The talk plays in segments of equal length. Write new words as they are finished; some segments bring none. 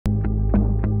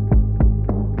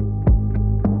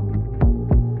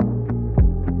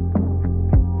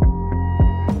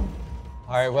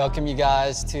right, welcome you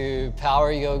guys to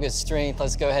Power Yoga Strength.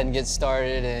 Let's go ahead and get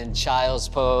started in Child's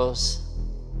Pose.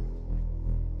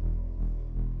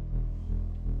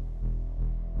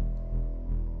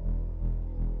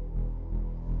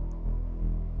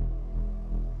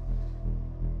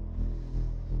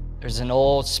 There's an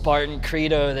old Spartan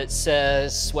credo that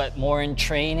says, sweat more in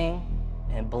training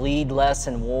and bleed less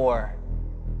in war.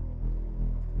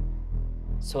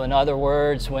 So in other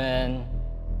words, when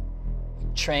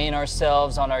we train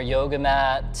ourselves on our yoga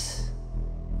mat,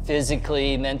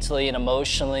 physically, mentally, and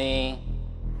emotionally,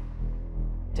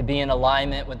 to be in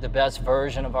alignment with the best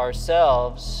version of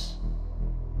ourselves,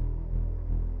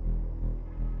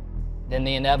 then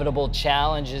the inevitable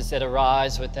challenges that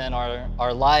arise within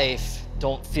our life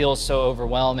don't feel so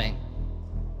overwhelming.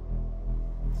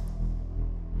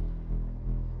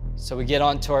 So we get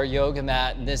onto our yoga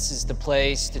mat, and this is the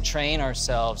place to train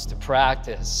ourselves, to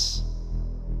practice.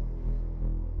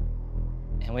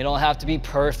 And we don't have to be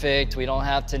perfect. We don't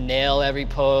have to nail every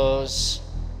pose.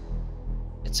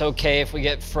 It's okay if we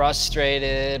get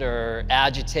frustrated or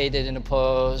agitated in a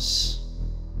pose.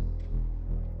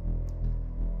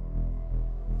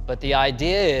 But the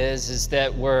idea is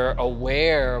that we're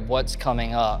aware of what's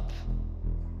coming up.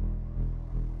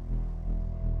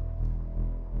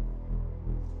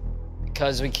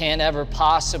 Because we can't ever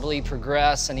possibly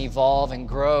progress and evolve and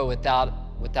grow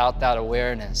without that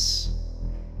awareness.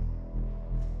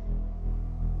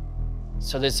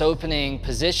 So this opening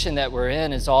position that we're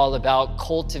in is all about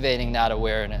cultivating that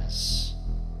awareness.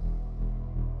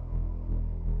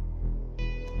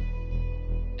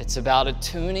 It's about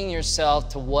attuning yourself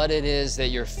to what it is that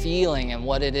you're feeling and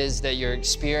what it is that you're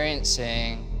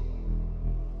experiencing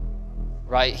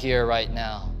right here, right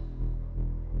now.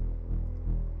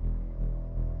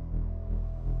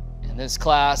 And this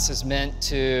class is meant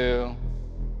to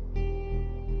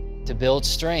build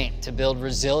strength, to build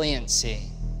resiliency.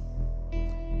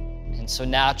 And so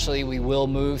naturally we will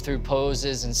move through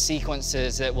poses and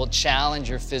sequences that will challenge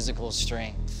your physical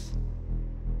strength.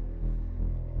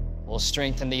 We'll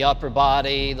strengthen the upper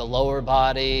body, the lower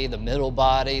body, the middle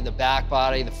body, the back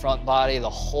body, the front body, the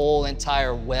whole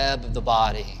entire web of the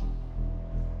body.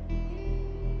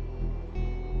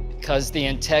 Because the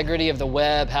integrity of the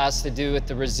web has to do with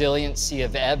the resiliency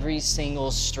of every single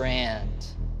strand.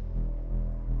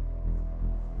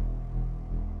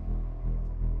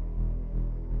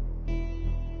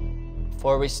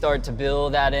 Before we start to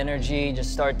build that energy,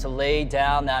 just start to lay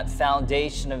down that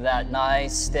foundation of that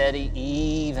nice, steady,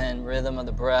 even rhythm of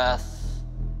the breath.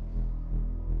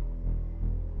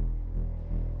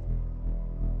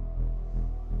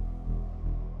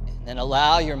 And then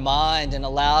allow your mind and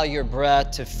allow your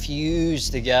breath to fuse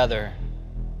together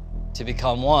to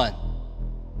become one.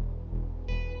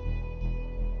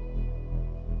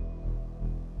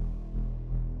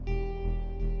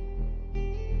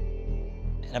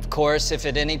 And of course, if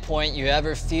at any point you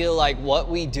ever feel like what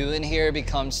we do in here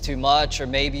becomes too much, or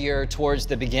maybe you're towards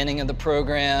the beginning of the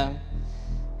program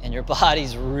and your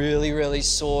body's really, really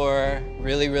sore,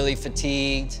 really, really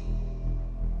fatigued,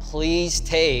 please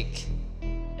take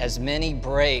as many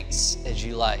breaks as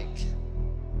you like.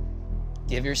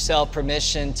 Give yourself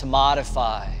permission to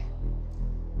modify.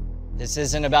 This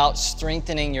isn't about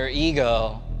strengthening your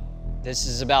ego. This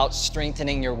is about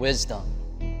strengthening your wisdom.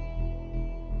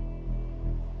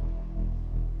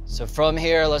 So from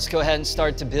here, let's go ahead and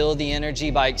start to build the energy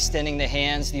by extending the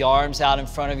hands, the arms out in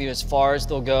front of you as far as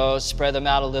they'll go. Spread them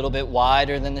out a little bit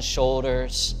wider than the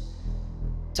shoulders.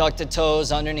 Tuck the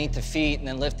toes underneath the feet and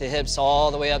then lift the hips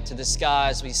all the way up to the sky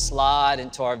as we slide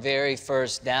into our very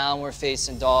first downward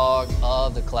facing dog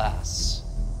of the class.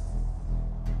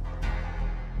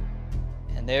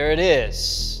 And there it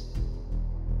is.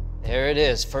 There it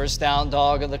is, first down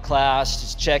dog of the class,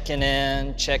 just checking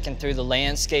in, checking through the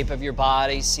landscape of your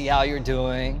body, see how you're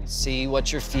doing, see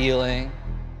what you're feeling.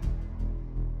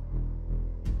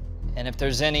 And if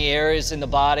there's any areas in the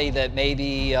body that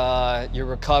maybe you're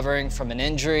recovering from an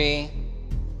injury,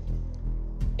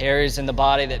 areas in the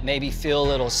body that maybe feel a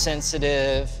little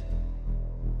sensitive,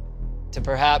 to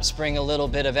perhaps bring a little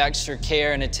bit of extra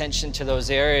care and attention to those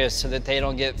areas so that they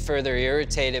don't get further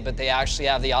irritated, but they actually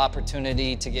have the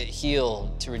opportunity to get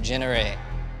healed, to regenerate.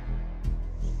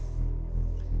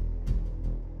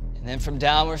 And then from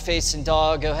downward facing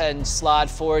dog, go ahead and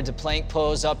slide forward to plank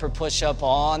pose, upper push-up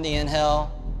on the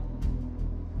inhale.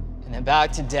 And then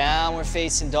back to downward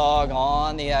facing dog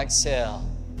on the exhale.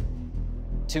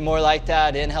 Two more like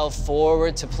that. Inhale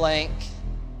forward to plank.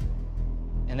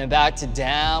 And then back to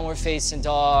downward facing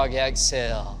dog,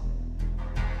 exhale.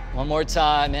 One more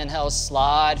time, inhale,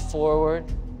 slide forward.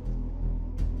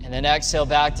 And And then exhale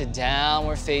back to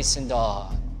downward facing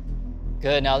dog.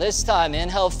 Good, now this time,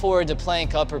 inhale forward to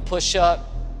plank, upward push-up.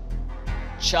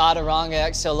 Chaturanga,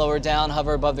 exhale, lower down,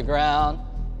 hover above the ground.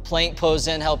 Plank pose,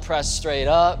 inhale, press straight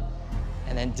up.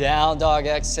 And then down dog,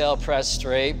 exhale, press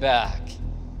straight back.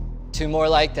 2 more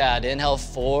like that. Inhale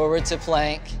forward to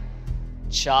plank.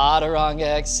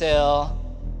 Chaturanga, exhale.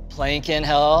 Plank,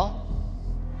 inhale.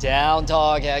 Down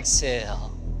dog, exhale.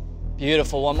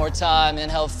 Beautiful, 1 more time.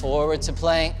 Inhale forward to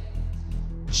plank.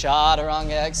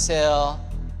 Chaturanga, exhale.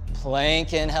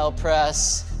 Plank, inhale,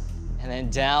 press. And then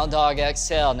down dog,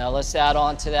 exhale. Now let's add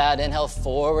on to that. Inhale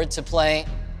forward to plank.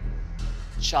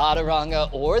 Chaturanga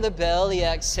or the belly,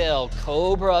 exhale.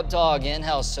 Cobra up dog,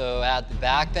 inhale, so add the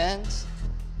back bend.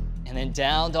 And then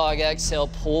down dog, exhale,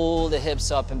 pull the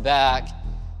hips up and back.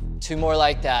 2 more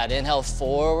like that. Inhale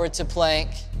forward to plank.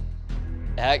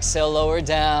 Exhale, lower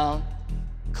down.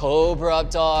 Cobra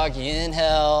up dog,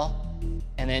 inhale.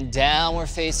 And then downward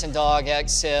facing dog,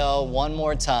 exhale, 1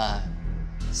 more time.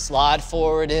 Slide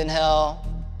forward, inhale.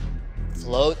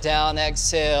 Float down,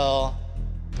 exhale.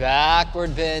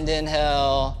 Backward bend,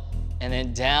 inhale. And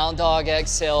then down dog,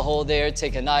 exhale, hold there.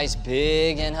 Take a nice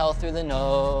big inhale through the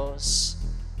nose.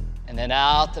 And then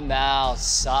out the mouth,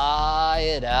 sigh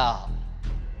it out.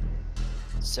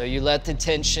 So you let the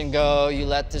tension go, you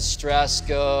let the stress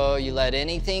go, you let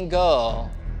anything go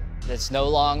that's no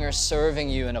longer serving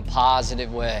you in a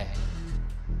positive way.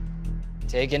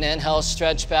 Take an inhale,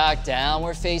 stretch back,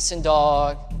 downward facing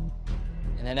dog.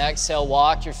 And then exhale,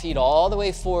 walk your feet all the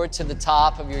way forward to the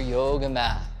top of your yoga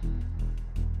mat.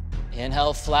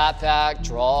 Inhale, flat back,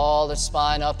 draw the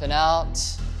spine up and out.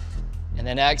 And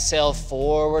then exhale,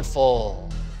 forward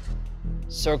fold.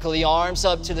 Circle the arms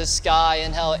up to the sky.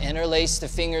 Inhale, interlace the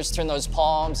fingers, turn those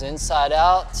palms inside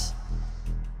out.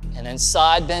 And then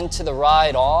side bend to the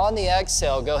right. On the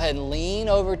exhale, go ahead and lean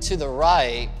over to the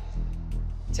right.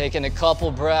 Taking a couple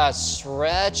breaths,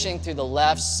 stretching through the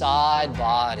left side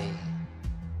body.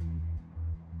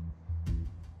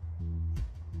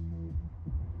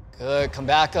 Good, come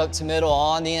back up to middle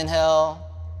on the inhale.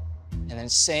 And then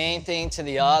same thing to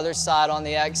the other side on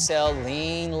the exhale.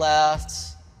 Lean left,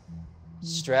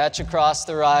 stretch across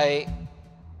the right.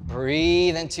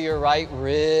 Breathe into your right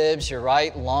ribs, your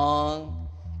right lung.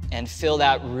 And feel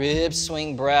that rib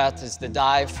swing breath as the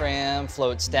diaphragm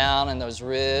floats down and those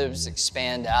ribs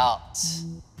expand out.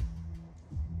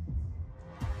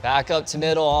 Back up to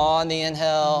middle on the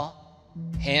inhale.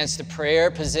 Hands to prayer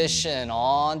position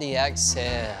on the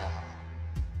exhale.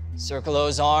 Circle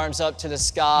those arms up to the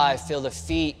sky. Feel the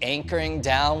feet anchoring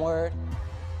downward.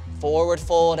 Forward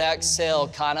fold, exhale,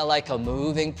 kind of like a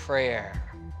moving prayer.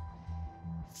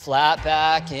 Flat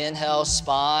back, inhale,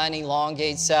 spine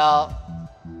elongates out.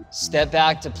 Step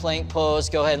back to plank pose,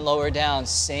 go ahead and lower down.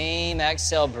 Same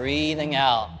exhale, breathing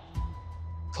out.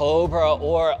 Cobra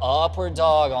or upward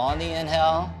dog on the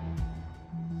inhale.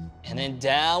 And then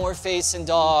downward facing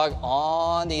dog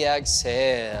on the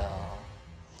exhale.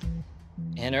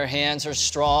 Inner hands are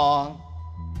strong.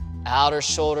 Outer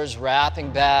shoulders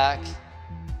wrapping back.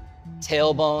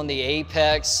 Tailbone, the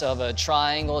apex of a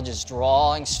triangle, just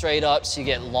drawing straight up so you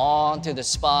get long through the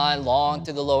spine, long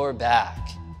through the lower back.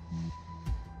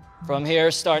 From here,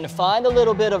 starting to find a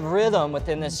little bit of rhythm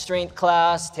within this strength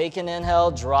class. Take an inhale,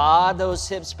 drive those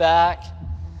hips back.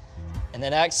 And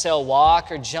then exhale,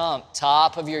 walk or jump,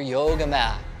 top of your yoga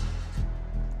mat.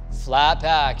 Flat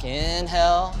back,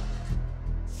 inhale.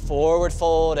 Forward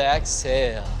fold,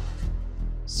 exhale.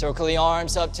 Circle the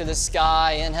arms up to the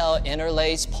sky. Inhale,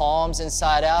 interlace palms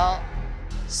inside out.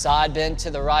 Side bend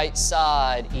to the right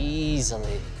side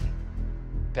easily.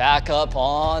 Back up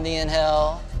on the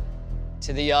inhale.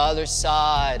 To the other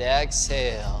side,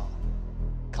 exhale.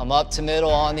 Come up to middle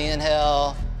on the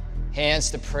inhale. Hands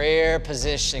to prayer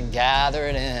position, gather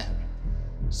it in.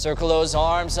 Circle those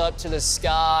arms up to the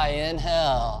sky,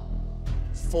 inhale.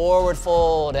 Forward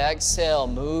fold, exhale,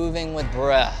 moving with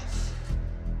breath.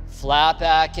 Flat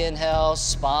back, inhale,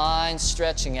 spine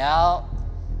stretching out.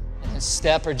 And then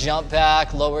step or jump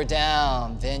back, lower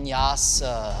down,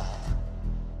 vinyasa.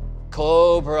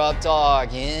 Cobra up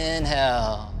dog,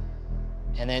 inhale.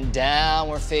 And then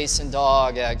downward facing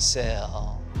dog,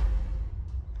 exhale.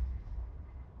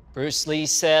 Bruce Lee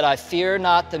said, "I fear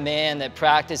not the man that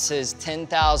practices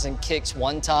 10,000 kicks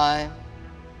one time,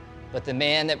 but the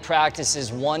man that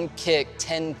practices one kick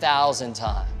 10,000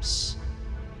 times."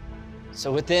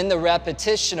 So within the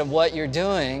repetition of what you're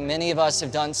doing, many of us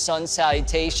have done sun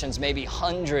salutations maybe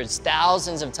hundreds,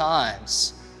 thousands of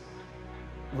times.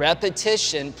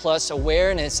 Repetition plus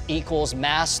awareness equals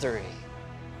mastery.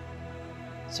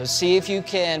 So see if you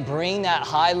can bring that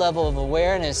high level of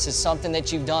awareness to something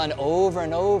that you've done over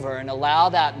and over, and allow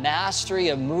that mastery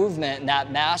of movement and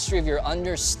that mastery of your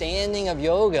understanding of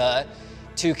yoga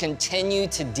to continue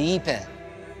to deepen.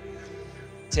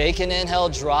 Take an inhale,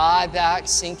 drive back,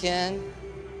 sink in,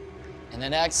 and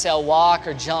then exhale, walk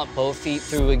or jump both feet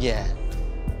through again.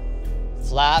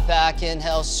 Flat back,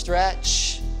 inhale,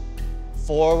 stretch,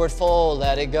 forward fold,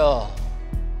 let it go.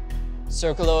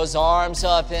 Circle those arms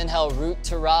up, inhale, root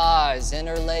to rise,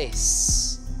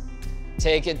 interlace.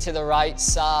 Take it to the right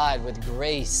side with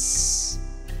grace.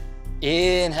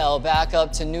 Inhale, back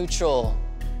up to neutral.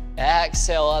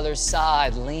 Exhale, other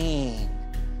side, lean.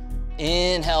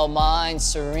 Inhale, mind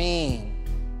serene.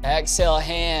 Exhale,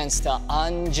 hands to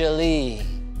Anjali.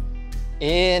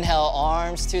 Inhale,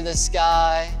 arms to the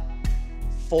sky.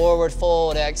 Forward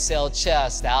fold, exhale,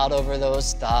 chest out over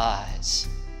those thighs.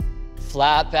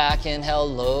 Flat back, inhale,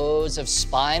 lows of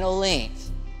spinal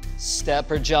length. Step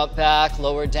or jump back,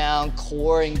 lower down,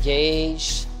 core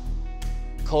engaged.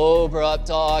 Cobra up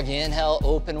dog, inhale,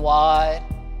 open wide.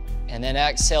 And then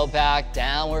exhale back,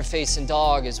 downward facing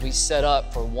dog as we set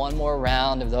up for one more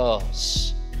round of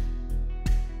those.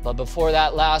 But before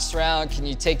that last round, can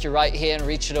you take your right hand,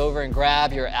 reach it over and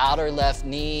grab your outer left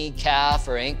knee, calf,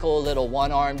 or ankle, little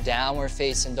one arm downward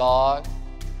facing dog.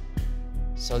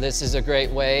 So this is a great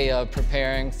way of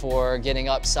preparing for getting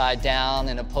upside down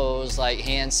in a pose like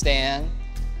handstand,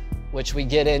 which we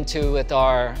get into with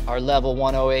our level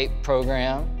 108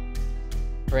 program.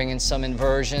 Bringing some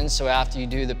inversion, so after you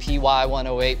do the PY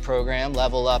 108 program,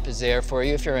 level up is there for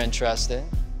you if you're interested.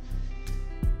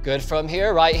 Good from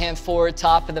here, right hand forward,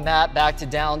 top of the mat, back to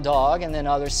down dog, and then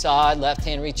other side, left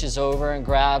hand reaches over and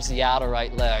grabs the outer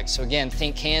right leg. So again,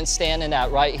 think handstand in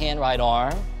that right hand, right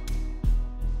arm.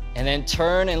 And then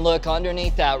turn and look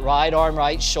underneath that right arm,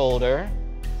 right shoulder.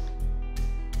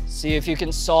 See if you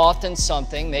can soften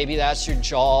something. Maybe that's your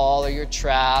jaw or your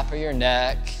trap or your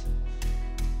neck.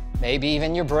 Maybe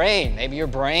even your brain. Maybe your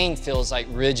brain feels like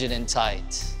rigid and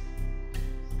tight.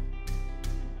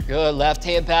 Good, left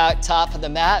hand back, top of the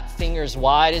mat, fingers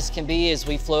wide as can be as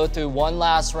we flow through one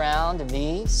last round of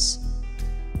these.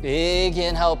 Big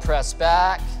inhale, press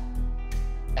back.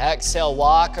 Exhale,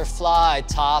 walk or fly,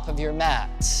 top of your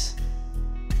mat.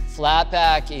 Flat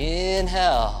back,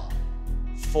 inhale.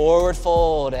 Forward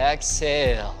fold,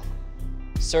 exhale.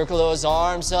 Circle those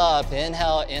arms up,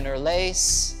 inhale,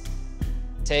 interlace.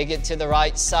 Take it to the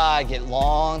right side, get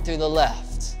long through the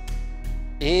left.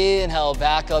 Inhale,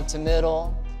 back up to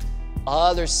middle.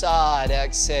 Other side,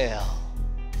 exhale.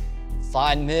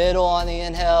 Find middle on the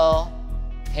inhale.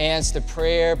 Hands to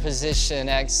prayer position,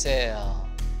 exhale.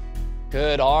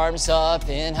 Good, arms up,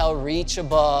 inhale, reach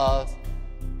above.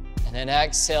 And then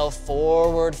exhale,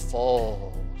 forward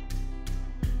fold.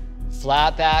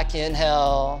 Flat back,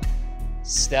 inhale.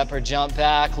 Step or jump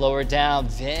back, lower down,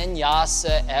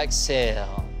 vinyasa,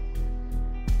 exhale.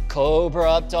 Cobra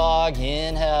up dog,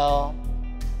 inhale.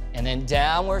 And then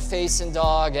downward facing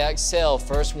dog, exhale.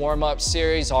 First warm-up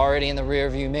series already in the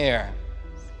rearview mirror.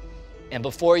 And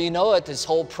before you know it, this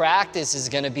whole practice is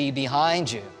gonna be behind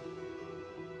you.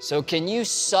 So can you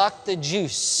suck the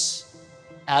juice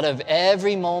out of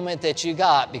every moment that you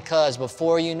got? Because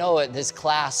before you know it, this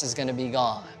class is gonna be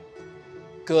gone.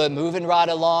 Good, moving right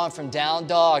along from down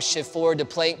dog, shift forward to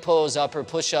plank pose, upper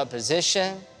push-up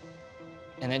position.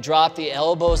 And then drop the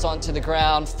elbows onto the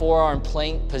ground, forearm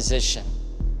plank position.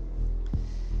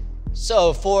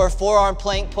 So for forearm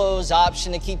plank pose,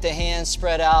 option to keep the hands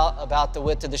spread out about the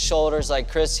width of the shoulders like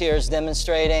Chris here is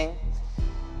demonstrating.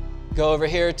 Go over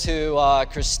here to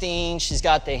Christine. She's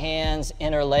got the hands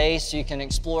interlaced. You can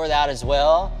explore that as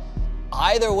well.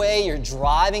 Either way, you're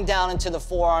driving down into the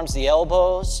forearms, the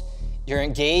elbows. You're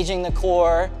engaging the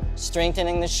core,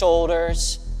 strengthening the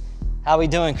shoulders. How we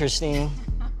doing, Christine?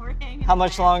 We're hanging. How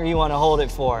much longer you want to hold it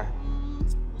for?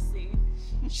 We'll see.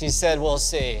 She said, we'll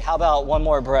see. How about one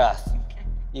more breath? Okay.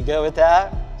 You good with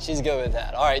that? She's good with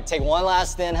that. All right, take one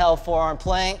last inhale, forearm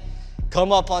plank.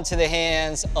 Come up onto the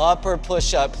hands, upper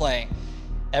push-up plank.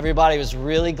 Everybody was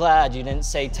really glad you didn't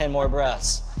say 10 more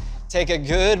breaths. Take a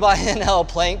goodbye inhale,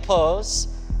 plank pose.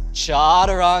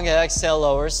 Chaturanga, exhale,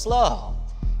 lower slow.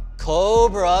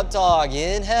 Cobra up dog,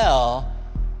 inhale.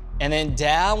 And then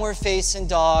downward facing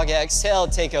dog, exhale.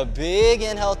 Take a big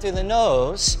inhale through the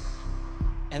nose.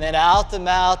 And then out the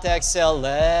mouth, exhale,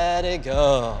 let it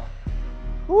go.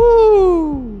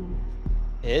 Woo!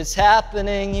 It's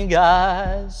happening, you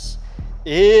guys.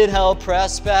 Inhale,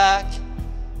 press back.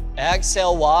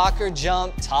 Exhale, walk or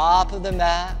jump, top of the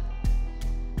mat.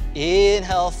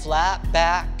 Inhale, flat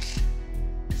back.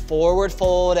 Forward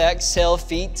fold, exhale,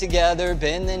 feet together,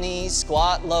 bend the knees,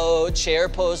 squat low, chair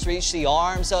pose, reach the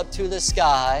arms up to the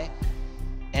sky.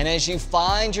 And as you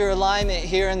find your alignment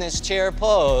here in this chair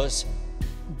pose,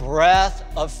 breath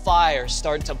of fire,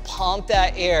 start to pump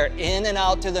that air in and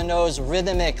out through the nose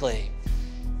rhythmically.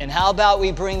 And how about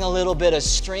we bring a little bit of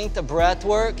strength of breath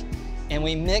work and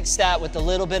we mix that with a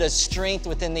little bit of strength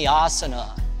within the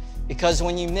asana. Because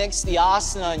when you mix the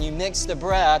asana and you mix the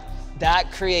breath,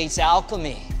 that creates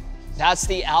alchemy. That's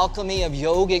the alchemy of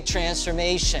yogic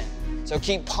transformation. So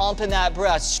keep pumping that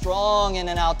breath strong in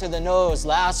and out through the nose.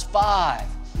 Last 5,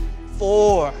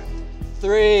 4,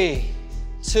 3,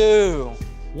 2,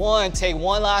 1. Take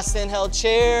one last inhale,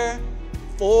 chair.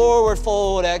 Forward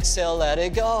fold, exhale, let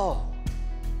it go.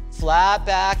 Flat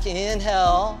back,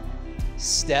 inhale.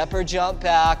 Step or jump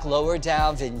back, lower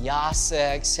down,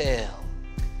 vinyasa, exhale.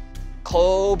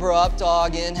 Cobra up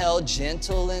dog, inhale,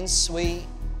 gentle and sweet.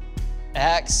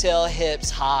 Exhale, hips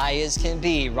high as can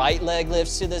be. Right leg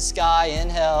lifts to the sky,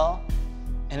 inhale.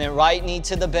 And then right knee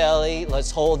to the belly.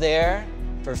 Let's hold there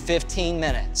for 15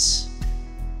 minutes.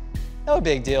 No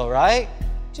big deal, right?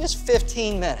 Just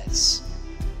 15 minutes.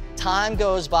 Time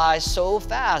goes by so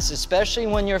fast, especially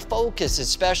when you're focused,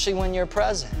 especially when you're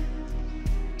present.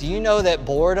 Do you know that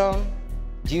boredom,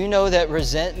 do you know that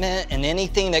resentment and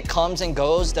anything that comes and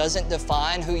goes doesn't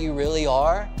define who you really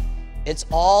are? It's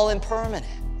all impermanent.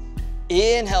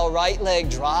 Inhale, right leg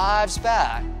drives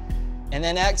back. And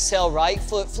then exhale, right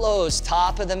foot flows,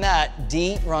 top of the mat,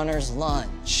 deep runner's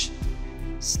lunge.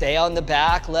 Stay on the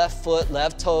back, left foot,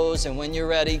 left toes, and when you're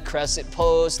ready, crescent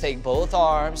pose, take both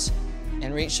arms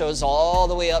and reach those all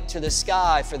the way up to the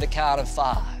sky for the count of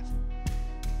 5.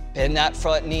 Bend that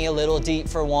front knee a little deep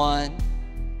for 1.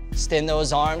 Extend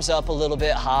those arms up a little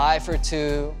bit high for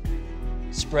 2.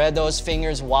 Spread those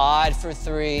fingers wide for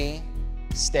 3.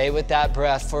 Stay with that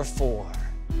breath for 4.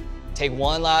 Take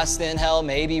one last inhale,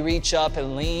 maybe reach up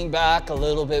and lean back a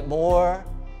little bit more.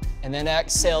 And then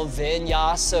exhale,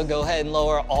 vinyasa, go ahead and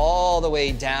lower all the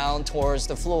way down towards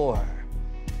the floor.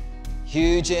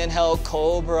 Huge inhale,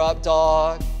 cobra up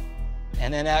dog.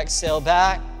 And then exhale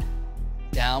back.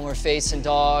 Downward facing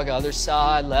dog, other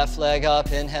side, left leg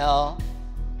up, inhale.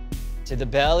 To the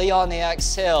belly on the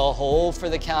exhale, hold for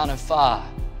the count of 5.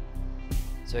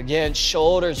 So again,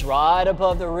 shoulders right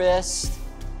above the wrist.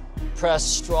 Press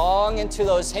strong into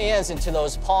those hands, into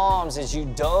those palms as you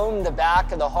dome the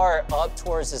back of the heart up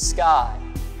towards the sky.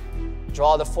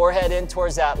 Draw the forehead in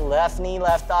towards that left knee,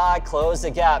 left thigh, close the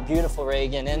gap. Beautiful,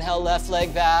 Reagan. Inhale, left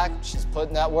leg back. She's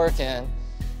putting that work in.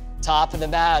 Top of the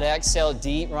mat, exhale,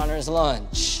 deep runner's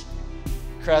lunge.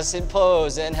 Crescent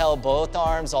pose, inhale, both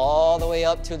arms all the way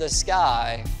up to the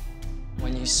sky.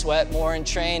 When you sweat more in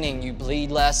training, you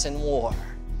bleed less in war.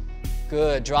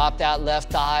 Good, drop that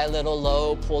left thigh a little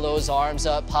low, pull those arms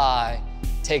up high.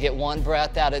 Take it one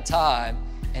breath at a time,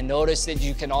 and notice that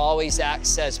you can always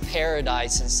access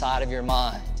paradise inside of your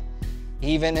mind.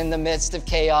 Even in the midst of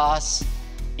chaos,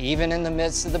 even in the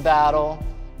midst of the battle,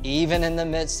 even in the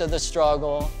midst of the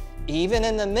struggle, even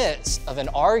in the midst of an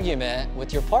argument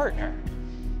with your partner.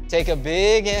 Take a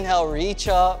big inhale, reach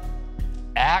up.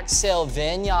 Exhale,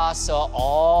 vinyasa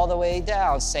all the way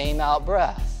down, same out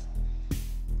breath.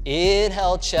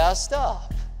 Inhale, chest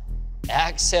up.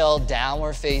 Exhale,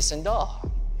 downward facing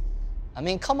dog. I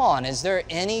mean, come on, is there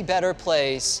any better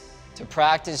place to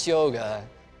practice yoga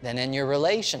than in your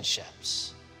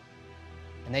relationships?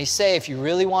 And they say if you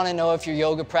really want to know if your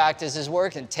yoga practice is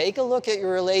working, take a look at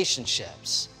your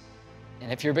relationships.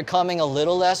 And if you're becoming a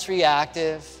little less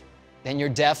reactive, then you're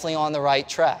definitely on the right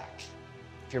track.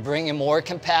 If you're bringing more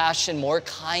compassion, more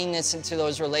kindness into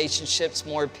those relationships,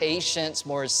 more patience,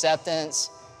 more acceptance,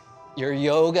 your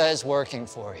yoga is working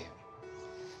for you.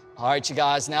 All right, you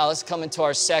guys, now let's come into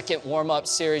our second warm-up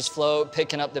series float,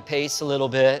 picking up the pace a little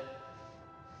bit.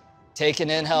 Take an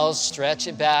inhale, stretch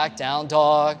it back, down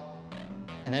dog.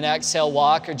 And then exhale,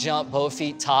 walk or jump, both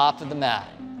feet top of the mat.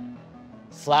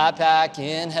 Flat back,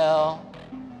 inhale.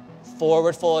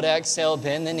 Forward fold, exhale,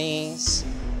 bend the knees.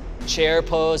 Chair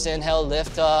pose, inhale,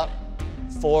 lift up.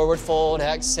 Forward fold,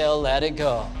 exhale, let it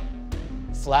go.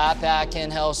 Flat back,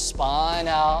 inhale, spine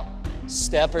out.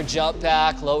 Step or jump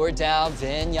back, lower down,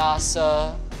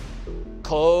 vinyasa.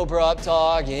 Cobra up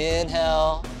dog,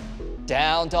 inhale.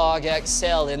 Down dog,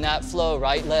 exhale, in that flow,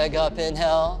 right leg up,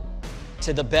 inhale.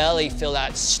 To the belly, feel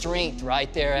that strength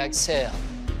right there, exhale.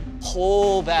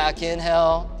 Pull back,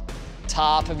 inhale.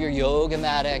 Top of your yoga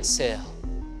mat, exhale.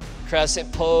 Crescent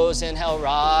pose, inhale,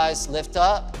 rise, lift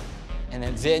up. And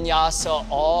then vinyasa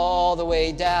all the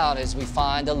way down as we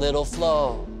find a little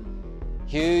flow.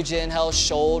 Huge inhale,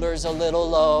 shoulders a little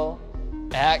low.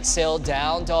 Exhale,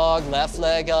 down dog, left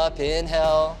leg up,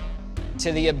 inhale.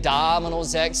 To the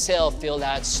abdominals, exhale, feel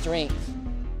that strength.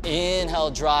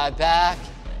 Inhale, drive back.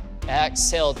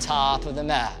 Exhale, top of the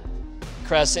mat.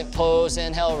 Crescent pose,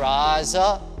 inhale, rise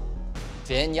up.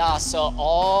 Vinyasa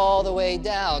all the way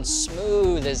down,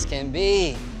 smooth as can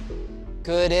be.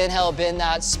 Good, inhale, bend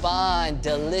that spine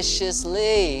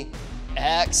deliciously.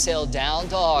 Exhale, down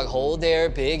dog, hold there,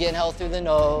 big inhale through the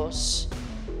nose.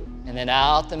 And then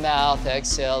out the mouth,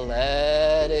 exhale,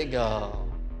 let it go.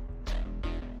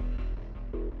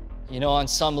 You know, on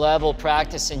some level,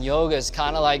 practicing yoga is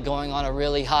kind of like going on a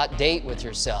really hot date with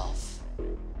yourself.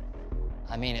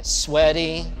 I mean, it's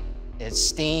sweaty, it's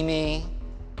steamy,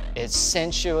 it's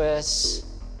sensuous.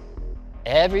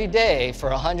 Every day for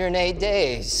 108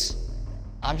 days,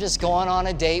 I'm just going on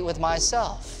a date with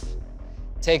myself.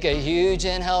 Take a huge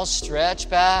inhale, stretch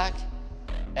back.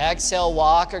 Exhale,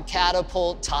 walk or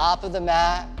catapult, top of the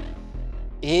mat.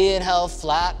 Inhale,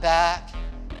 flat back.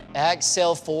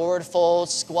 Exhale, forward fold,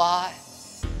 squat.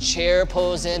 Chair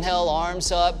pose, inhale,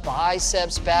 arms up,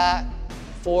 biceps back.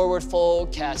 Forward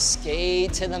fold,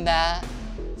 cascade to the mat.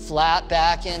 Flat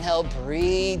back, inhale,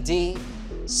 breathe deep.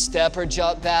 Step or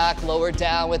jump back, lower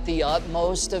down with the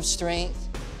utmost of strength.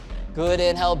 Good,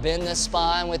 inhale, bend the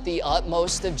spine with the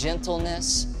utmost of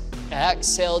gentleness.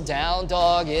 Exhale, down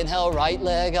dog, inhale, right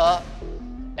leg up.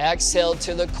 Exhale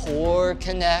to the core,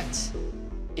 connect.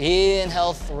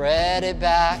 Inhale, thread it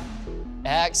back.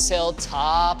 Exhale,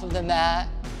 top of the mat.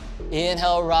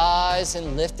 Inhale, rise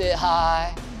and lift it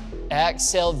high.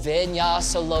 Exhale,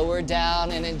 vinyasa, lower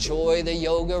down and enjoy the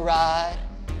yoga ride.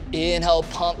 Inhale,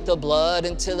 pump the blood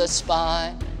into the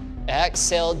spine.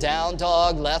 Exhale, down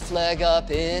dog, left leg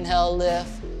up. Inhale,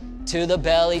 lift to the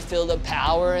belly, feel the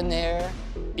power in there.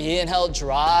 Inhale,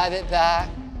 drive it back.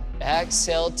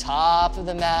 Exhale, top of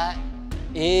the mat.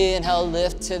 Inhale,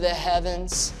 lift to the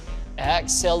heavens.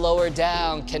 Exhale, lower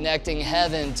down, connecting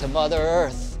heaven to Mother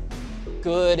Earth.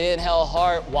 Good, inhale,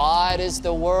 heart wide as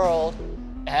the world.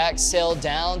 Exhale,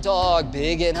 down dog,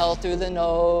 big inhale through the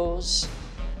nose.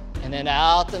 And then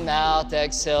out the mouth,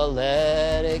 exhale,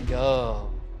 let it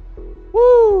go.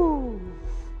 Woo!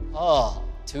 Oh,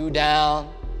 2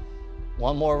 down,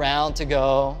 1 more round to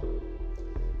go.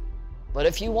 But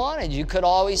if you wanted, you could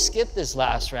always skip this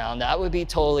last round. That would be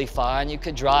totally fine. You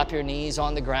could drop your knees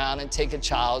on the ground and take a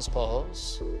child's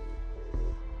pose.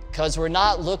 Because we're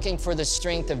not looking for the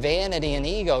strength of vanity and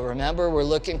ego. Remember, we're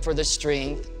looking for the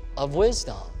strength of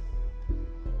wisdom.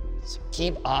 So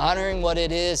keep honoring what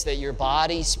it is that your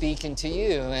body's speaking to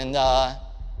you. And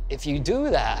if you do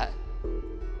that,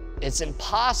 it's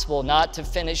impossible not to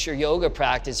finish your yoga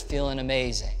practice feeling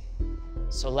amazing.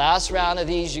 So last round of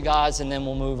these, you guys, and then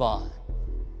we'll move on.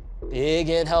 Big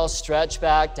inhale, stretch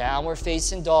back, downward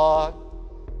facing dog.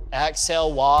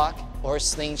 Exhale, walk or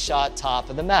slingshot, top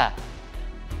of the mat.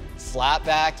 Flat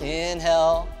back,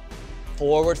 inhale.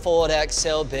 Forward fold,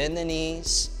 exhale, bend the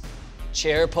knees.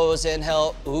 Chair pose,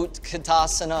 inhale,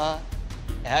 Utkatasana.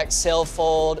 Exhale,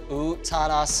 fold,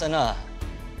 Uttanasana.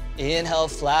 Inhale,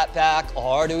 flat back,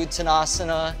 Ardha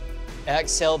Uttanasana.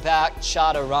 Exhale, back,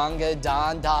 Chaturanga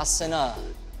Dandasana.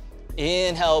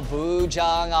 Inhale,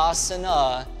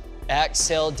 Bhujangasana.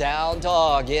 Exhale, down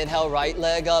dog. Inhale, right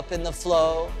leg up in the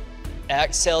flow.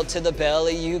 Exhale to the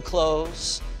belly, you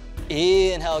close.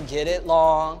 Inhale, get it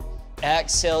long.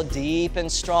 Exhale, deep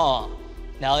and strong.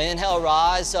 Now inhale,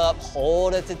 rise up,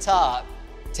 hold at the top.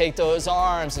 Take those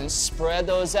arms and spread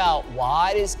those out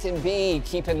wide as can be,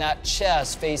 keeping that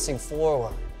chest facing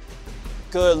forward.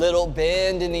 Good, little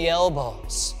bend in the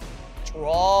elbows.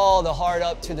 Draw the heart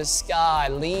up to the sky.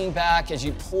 Lean back as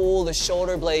you pull the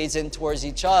shoulder blades in towards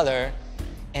each other,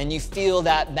 and you feel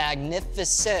that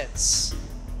magnificence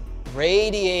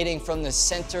radiating from the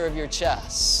center of your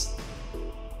chest.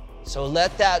 So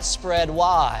let that spread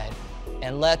wide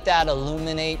and let that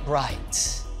illuminate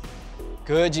bright.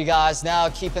 Good, you guys. Now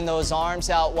keeping those arms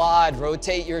out wide,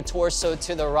 rotate your torso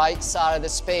to the right side of the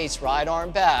space, right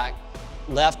arm back,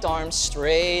 left arm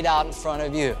straight out in front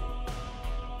of you.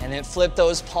 And then flip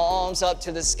those palms up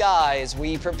to the sky as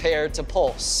we prepare to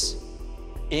pulse.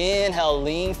 Inhale,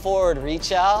 lean forward,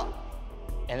 reach out.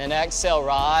 And then exhale,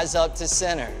 rise up to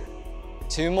center.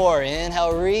 2 more,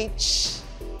 inhale, reach.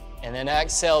 And then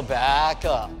exhale, back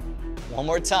up. 1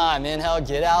 more time, inhale,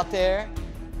 get out there.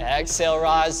 Exhale,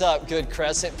 rise up, good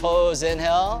crescent pose,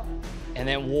 inhale. And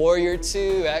then warrior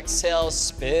 2, exhale,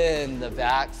 spin the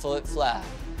back foot flat.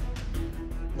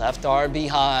 Left arm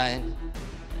behind.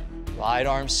 Right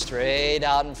arm straight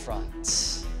out in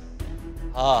front.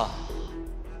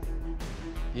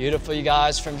 Beautiful, you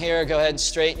guys. From here, go ahead and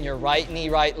straighten your right knee,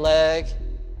 right leg.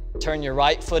 Turn your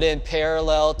right foot in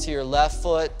parallel to your left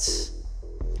foot.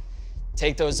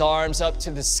 Take those arms up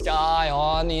to the sky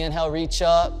on the inhale, reach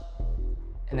up.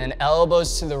 And then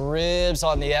elbows to the ribs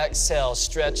on the exhale,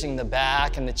 stretching the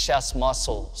back and the chest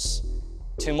muscles.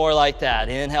 2 more like that.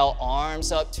 Inhale,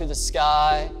 arms up to the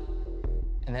sky.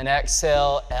 And then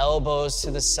exhale, elbows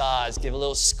to the sides. Give a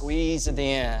little squeeze at the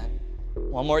end.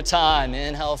 1 more time.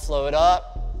 Inhale, float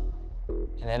up.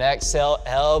 And then exhale,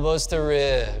 elbows to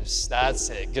ribs. That's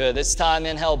it. Good. This time,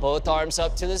 inhale, both arms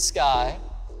up to the sky.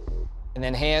 And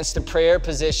then hands to prayer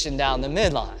position down the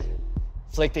midline.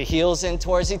 Flick the heels in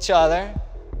towards each other.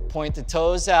 Point the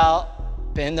toes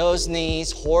out. Bend those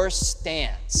knees. Horse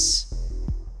stance.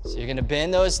 So you're going to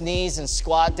bend those knees and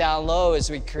squat down low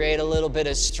as we create a little bit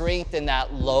of strength in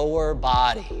that lower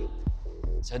body.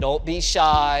 So don't be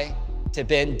shy to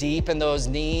bend deep in those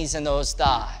knees and those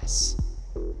thighs.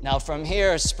 Now from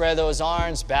here, spread those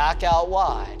arms back out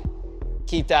wide.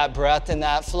 Keep that breath and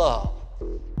that flow.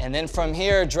 And then from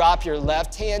here, drop your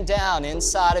left hand down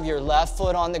inside of your left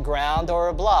foot on the ground or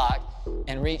a block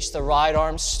and reach the right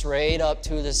arm straight up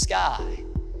to the sky.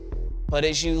 But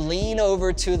as you lean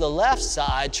over to the left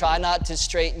side, try not to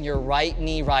straighten your right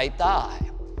knee, right thigh.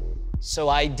 So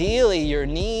ideally, your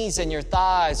knees and your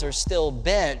thighs are still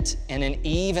bent in an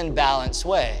even, balanced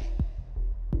way.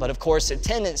 But of course, a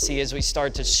tendency is we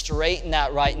start to straighten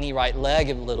that right knee, right leg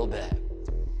a little bit.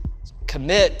 So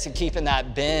commit to keeping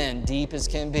that bend deep as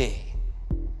can be.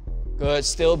 Good,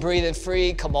 still breathing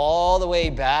free. Come all the way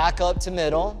back up to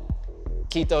middle.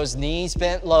 Keep those knees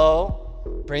bent low.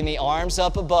 Bring the arms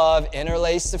up above,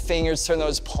 interlace the fingers, turn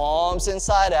those palms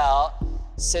inside out.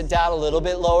 Sit down a little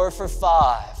bit lower for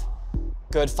 5.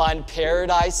 Good, find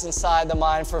paradise inside the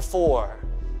mind for 4.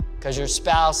 Because your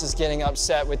spouse is getting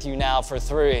upset with you now for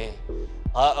 3.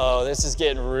 Uh-oh, this is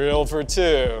getting real for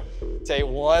 2. Take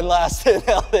 1 last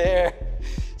inhale there.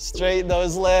 Straighten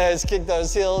those legs, kick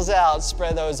those heels out,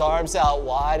 spread those arms out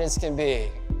wide as can be.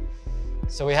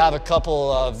 So we have a couple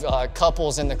of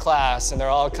couples in the class, and they're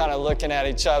all kind of looking at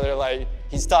each other like,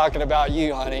 he's talking about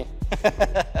you, honey.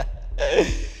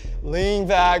 Lean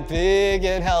back, big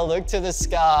inhale, look to the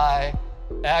sky.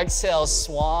 Exhale,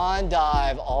 swan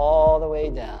dive all the way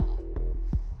down.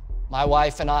 My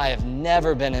wife and I have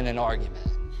never been in an argument.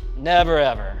 Never,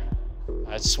 ever.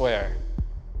 I swear.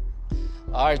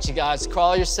 All right, you guys,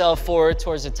 crawl yourself forward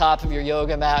towards the top of your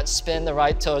yoga mat. Spin the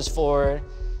right toes forward.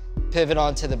 Pivot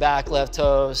onto the back left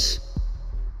toes.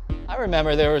 I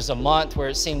remember there was a month where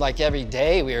it seemed like every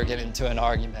day we were getting into an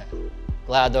argument.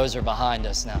 Glad those are behind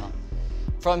us now.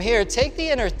 From here, take the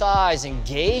inner thighs,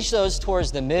 engage those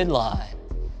towards the midline.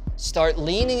 Start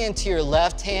leaning into your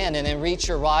left hand and then reach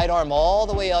your right arm all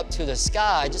the way up to the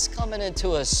sky, just coming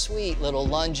into a sweet little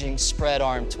lunging spread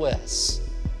arm twist.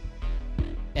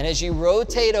 And as you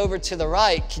rotate over to the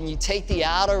right, can you take the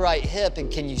outer right hip and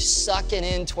can you suck it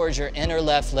in towards your inner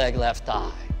left leg, left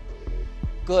thigh?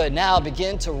 Good, now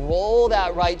begin to roll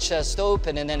that right chest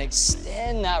open and then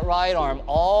extend that right arm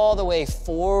all the way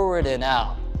forward and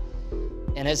out.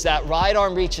 And as that right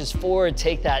arm reaches forward,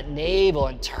 take that navel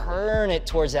and turn it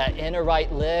towards that inner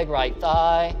right leg, right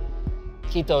thigh.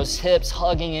 Keep those hips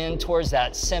hugging in towards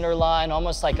that center line,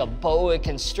 almost like a boa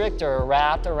constrictor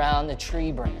wrapped around the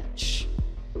tree branch.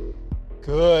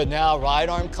 Good, now right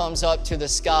arm comes up to the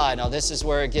sky. Now this is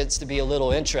where it gets to be a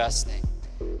little interesting.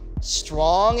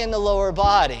 Strong in the lower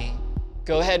body,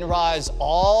 go ahead and rise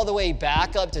all the way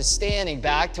back up to standing,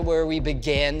 back to where we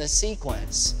began the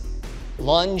sequence.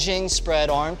 Lunging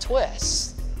spread arm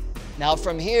twist. Now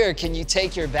from here, can you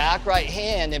take your back right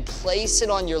hand and place it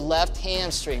on your left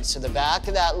hamstring, so the back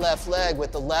of that left leg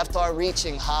with the left arm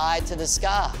reaching high to the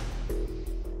sky?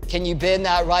 Can you bend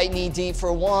that right knee deep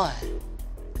for 1?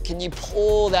 Can you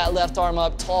pull that left arm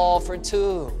up tall for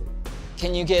 2?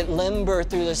 Can you get limber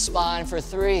through the spine for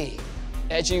 3?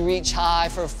 As you reach high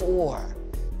for 4.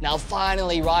 Now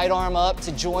finally, right arm up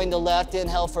to join the left,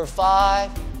 inhale for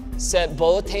 5. Set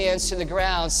both hands to the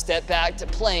ground, step back to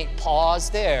plank,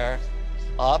 pause there.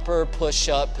 Upper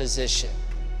push-up position.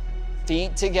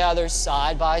 Feet together,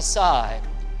 side by side.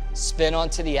 Spin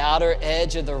onto the outer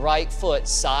edge of the right foot,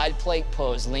 side plank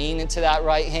pose. Lean into that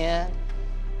right hand.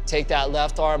 Take that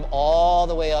left arm all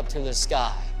the way up to the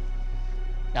sky.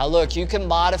 Now look, you can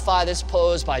modify this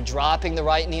pose by dropping the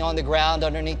right knee on the ground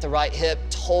underneath the right hip,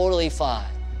 totally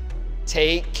fine.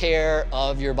 Take care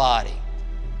of your body.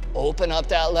 Open up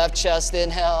that left chest,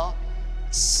 inhale.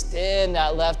 Extend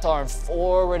that left arm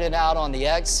forward and out on the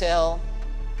exhale.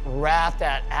 Wrap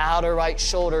that outer right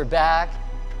shoulder back.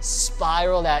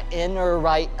 Spiral that inner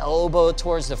right elbow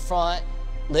towards the front.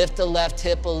 Lift the left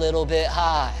hip a little bit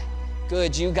high.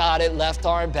 Good, you got it. Left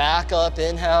arm back up,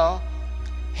 inhale.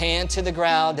 hand to the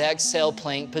ground, exhale,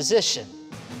 plank position.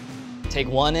 Take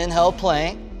one inhale,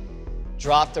 plank.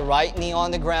 Drop the right knee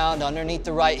on the ground underneath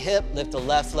the right hip, lift the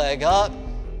left leg up,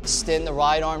 extend the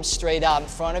right arm straight out in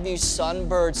front of you,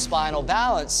 sunbird spinal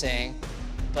balancing,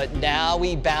 but now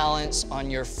we balance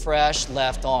on your fresh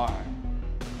left arm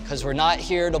because we're not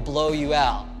here to blow you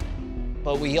out,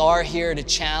 but we are here to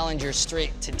challenge your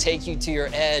strength, to take you to your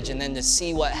edge and then to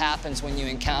see what happens when you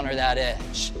encounter that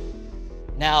edge.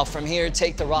 Now from here,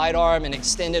 take the right arm and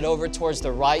extend it over towards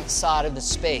the right side of the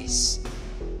space.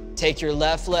 Take your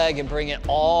left leg and bring it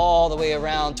all the way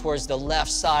around towards the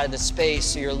left side of the space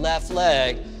so your left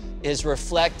leg is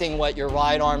reflecting what your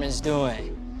right arm is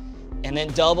doing. And then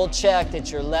double check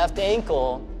that your left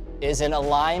ankle is in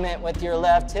alignment with your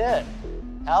left hip.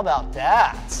 How about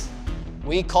that?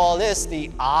 We call this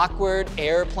the awkward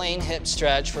airplane hip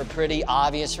stretch for pretty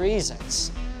obvious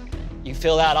reasons. You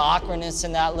feel that awkwardness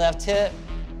in that left hip?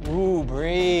 Ooh,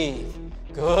 breathe.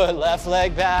 Good, left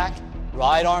leg back.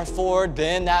 Right arm forward,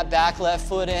 bend that back left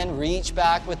foot in, reach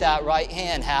back with that right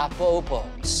hand, half bow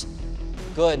pose.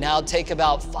 Good, now take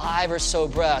about 5 or so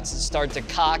breaths and start to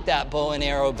cock that bow and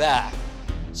arrow back.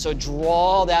 So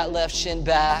draw that left shin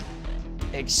back,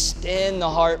 extend the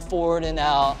heart forward and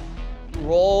out,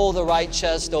 roll the right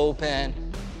chest open,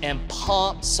 and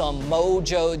pump some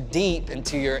mojo deep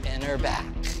into your inner back.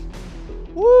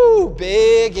 Woo,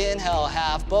 big inhale,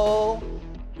 half bow.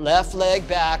 Left leg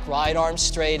back, right arm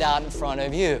straight out in front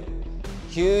of you.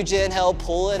 Huge inhale,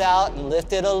 pull it out and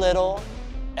lift it a little.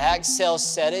 Exhale,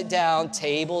 set it down,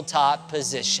 tabletop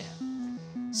position.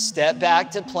 Step back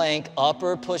to plank,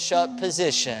 upper push-up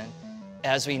position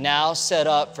as we now set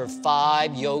up for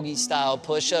 5 yogi-style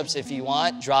push-ups. If you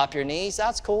want, drop your knees,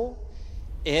 that's cool.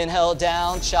 Inhale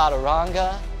down,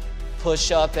 chaturanga,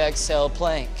 push-up, exhale,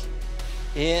 plank.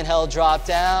 Inhale, drop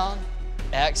down,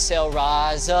 exhale,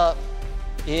 rise up.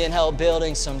 Inhale,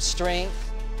 building some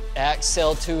strength.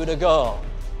 Exhale, 2 to go.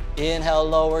 Inhale,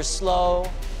 lower, slow.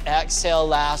 Exhale,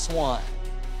 last one.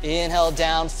 Inhale,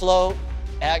 down, float.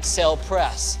 Exhale,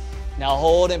 press. Now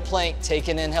hold and plank. Take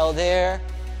an inhale there.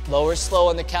 Lower, slow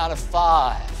on the count of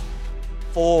 5,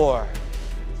 4,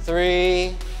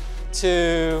 3,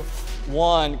 2,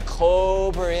 1.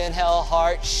 Cobra, inhale,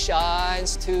 heart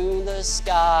shines to the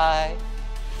sky.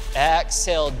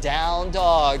 Exhale, down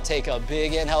dog. Take a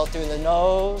big inhale through the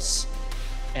nose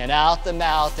and out the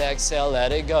mouth. Exhale,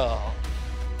 let it go.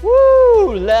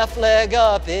 Woo! Left leg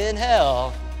up,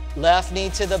 inhale. Left knee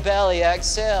to the belly,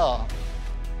 exhale.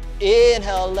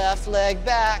 Inhale, left leg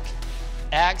back.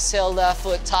 Exhale, left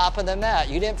foot top of the mat.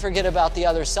 You didn't forget about the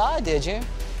other side, did you?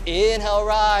 Inhale,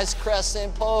 rise,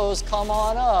 crescent pose, come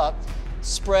on up.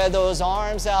 Spread those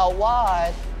arms out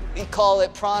wide. We call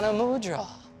it prana mudra.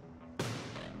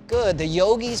 Good. The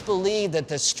yogis believe that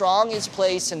the strongest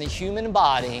place in the human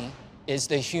body is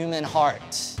the human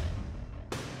heart.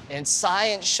 And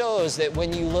science shows that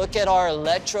when you look at our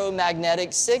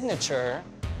electromagnetic signature,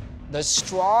 the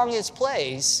strongest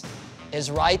place is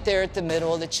right there at the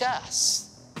middle of the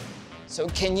chest. So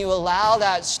can you allow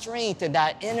that strength and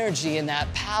that energy and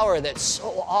that power that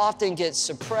so often gets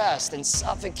suppressed and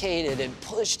suffocated and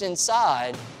pushed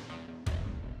inside,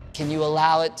 can you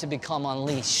allow it to become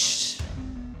unleashed?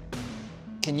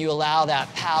 Can you allow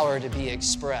that power to be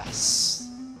expressed?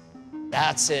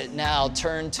 That's it. Now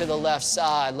turn to the left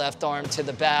side, left arm to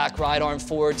the back, right arm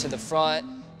forward to the front,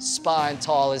 spine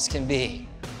tall as can be.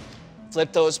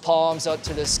 Flip those palms up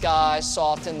to the sky,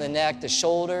 soften the neck, the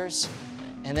shoulders,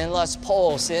 and then let's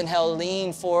pulse. Inhale,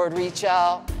 lean forward, reach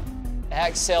out.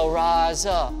 Exhale, rise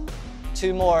up.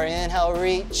 2 more. Inhale,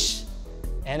 reach,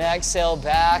 and exhale,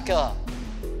 back up.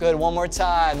 Good. One more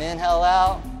time. Inhale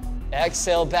out.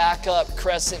 Exhale, back up,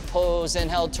 crescent pose.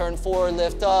 Inhale, turn forward,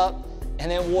 lift up.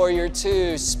 And then warrior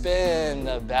 2, spin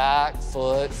the back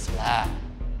foot flat.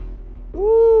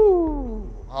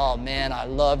 Woo! Oh man, I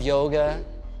love yoga.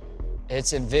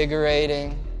 It's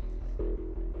invigorating.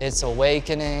 It's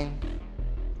awakening.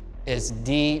 It's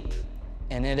deep.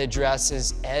 And it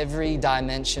addresses every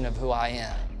dimension of who I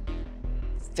am.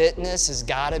 Fitness has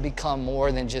got to become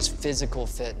more than just physical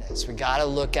fitness. We got to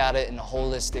look at it in a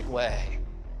holistic way.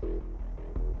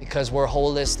 Because we're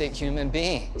holistic human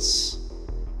beings.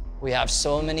 We have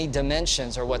so many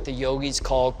dimensions, or what the yogis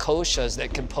call koshas,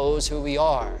 that compose who we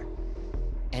are.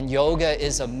 And yoga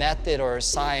is a method or a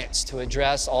science to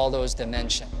address all those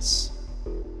dimensions.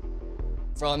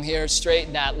 From here,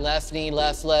 straighten that left knee,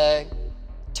 left leg.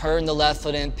 Turn the left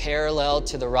foot in parallel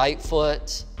to the right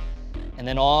foot. And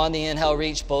then on the inhale,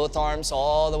 reach both arms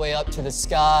all the way up to the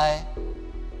sky.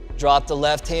 Drop the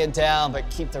left hand down, but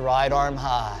keep the right arm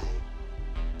high.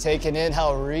 Take an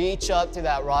inhale, reach up to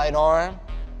that right arm.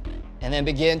 And then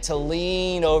begin to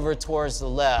lean over towards the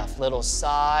left. Little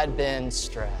side bend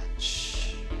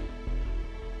stretch.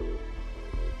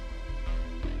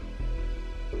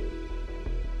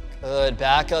 Good.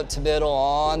 Back up to middle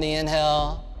on the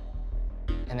inhale.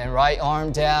 And then right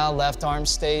arm down, left arm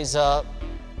stays up.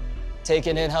 Take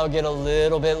an inhale, get a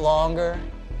little bit longer.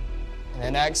 And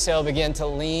then exhale, begin to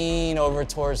lean over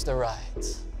towards the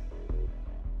right.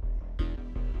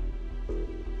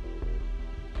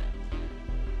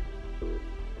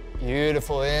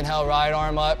 Beautiful. Inhale, right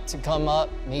arm up to come up.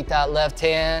 Meet that left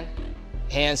hand.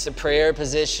 Hands to prayer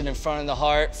position in front of the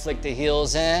heart. Flick the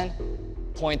heels in.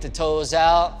 Point the toes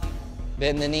out.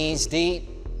 Bend the knees deep.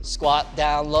 Squat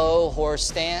down low, horse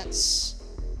stance.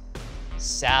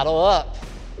 Saddle up.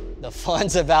 The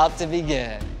fun's about to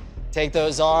begin. Take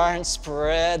those arms,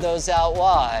 spread those out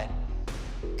wide.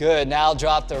 Good. Now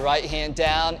drop the right hand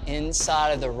down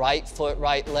inside of the right foot,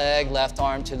 right leg, left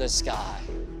arm to the sky.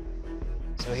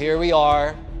 So here we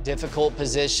are, difficult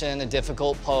position, a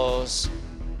difficult pose,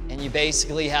 and you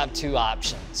basically have two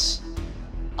options.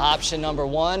 Option number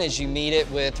one is you meet it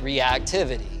with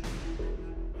reactivity.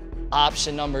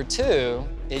 Option number two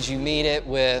is you meet it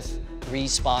with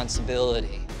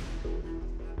responsibility.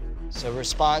 So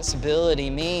responsibility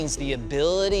means the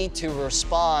ability to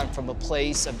respond from a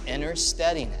place of inner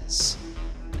steadiness,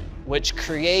 which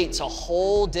creates a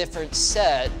whole different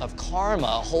set of karma,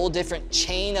 a whole different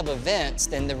chain of events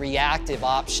than the reactive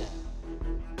option.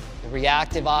 The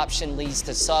reactive option leads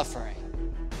to suffering.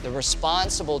 The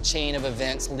responsible chain of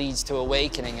events leads to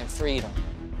awakening and freedom.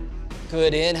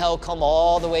 Good. Inhale, come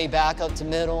all the way back up to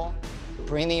middle.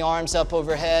 Bring the arms up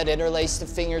overhead, interlace the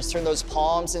fingers, turn those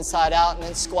palms inside out, and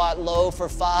then squat low for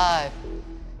 5.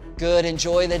 Good.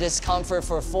 Enjoy the discomfort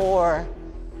for 4.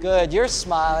 Good. You're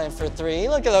smiling for 3.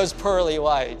 Look at those pearly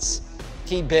whites.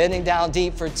 Keep bending down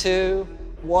deep for 2.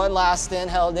 One last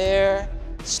inhale there.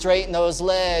 Straighten those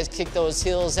legs, kick those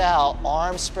heels out,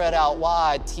 arms spread out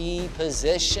wide, T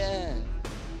position.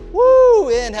 Woo!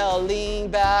 Inhale, lean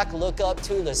back, look up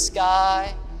to the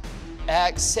sky.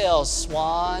 Exhale,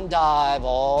 swan dive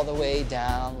all the way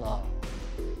down low.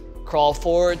 Crawl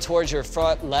forward towards your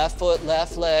front left foot,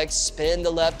 left leg, spin the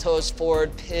left toes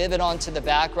forward, pivot onto the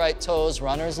back right toes,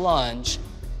 runner's lunge.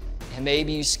 And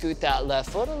maybe you scoot that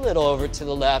left foot a little over to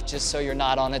the left just so you're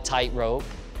not on a tightrope.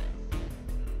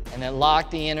 And then lock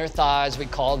the inner thighs, we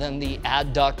call them the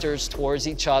adductors, towards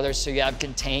each other so you have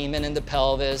containment in the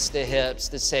pelvis, the hips,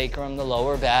 the sacrum, the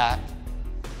lower back.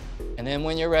 And then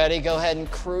when you're ready, go ahead and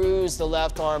cruise the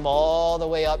left arm all the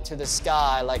way up to the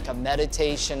sky like a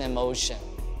meditation in motion.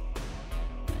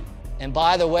 And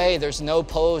by the way, there's no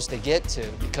pose to get to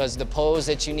because the pose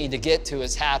that you need to get to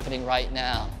is happening right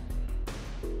now.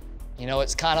 You know,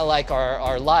 it's kind of like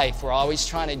our life. We're always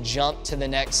trying to jump to the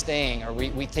next thing, or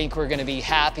we think we're going to be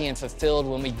happy and fulfilled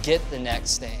when we get the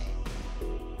next thing.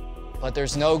 But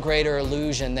there's no greater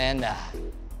illusion than that.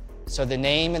 So the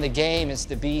name of the game is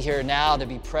to be here now, to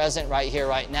be present right here,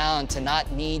 right now, and to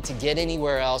not need to get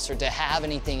anywhere else or to have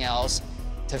anything else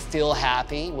to feel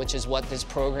happy, which is what this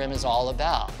program is all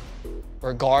about.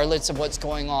 Regardless of what's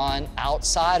going on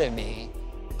outside of me,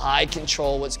 I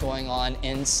control what's going on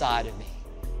inside of me.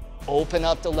 Open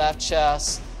up the left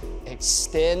chest,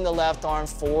 extend the left arm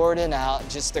forward and out,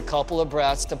 just a couple of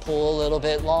breaths to pull a little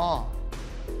bit long.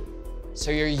 So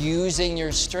you're using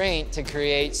your strength to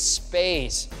create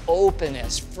space,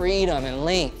 openness, freedom, and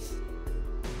length.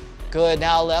 Good.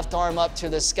 Now left arm up to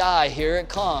the sky. Here it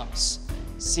comes.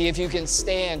 See if you can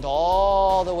stand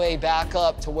all the way back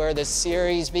up to where the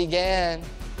series began.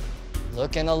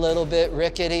 Looking a little bit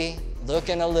rickety,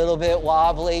 looking a little bit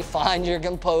wobbly. Find your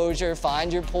composure,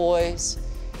 find your poise.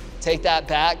 Take that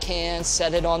back hand,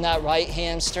 set it on that right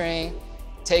hamstring.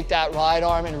 Take that right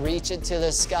arm and reach it to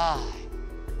the sky.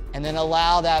 And then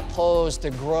allow that pose to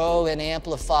grow and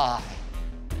amplify.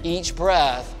 Each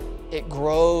breath, it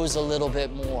grows a little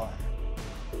bit more.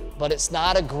 But it's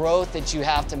not a growth that you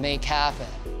have to make happen.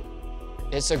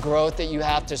 It's a growth that you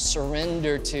have to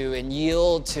surrender to and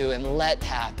yield to and let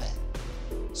happen.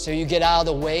 So you get out of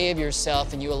the way of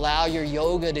yourself and you allow your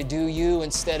yoga to do you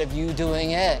instead of you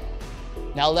doing it.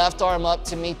 Now left arm up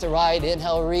to meet the right.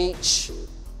 Inhale, reach.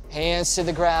 Hands to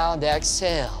the ground,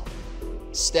 exhale.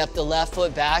 Step the left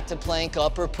foot back to plank,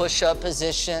 upper push-up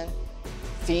position.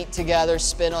 Feet together,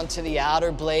 spin onto the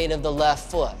outer blade of the left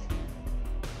foot.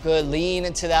 Good. Lean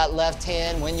into that left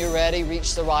hand. When you're ready,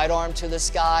 reach the right arm to the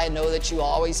sky. Know that you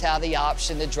always have the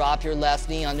option to drop your left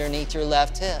knee underneath your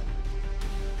left hip.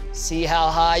 See how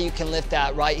high you can lift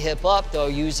that right hip up, though,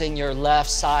 using your left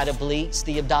side obliques,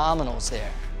 the abdominals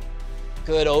there.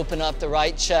 Good. Open up the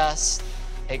right chest.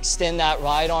 Extend that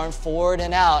right arm forward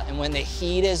and out, and when the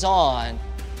heat is on,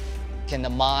 can the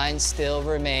mind still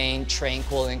remain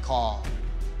tranquil and calm?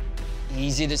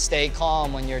 Easy to stay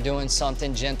calm when you're doing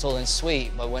something gentle and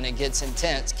sweet, but when it gets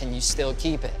intense, can you still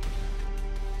keep it?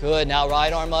 Good, now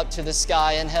right arm up to the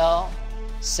sky, inhale.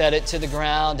 Set it to the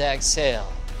ground,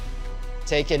 exhale.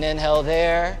 Take an inhale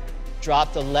there,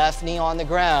 drop the left knee on the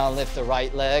ground, lift the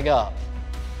right leg up.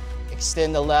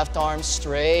 Extend the left arm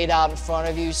straight out in front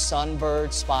of you,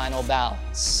 sunbird spinal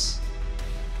balance.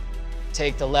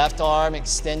 Take the left arm,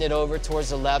 extend it over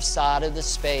towards the left side of the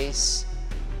space.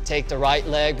 Take the right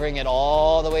leg, bring it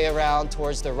all the way around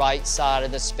towards the right side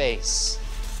of the space.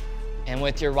 And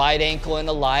with your right ankle in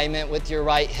alignment with your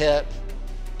right hip,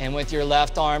 and with your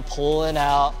left arm pulling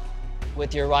out,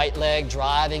 with your right leg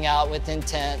driving out with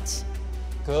intent.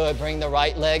 Good, bring the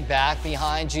right leg back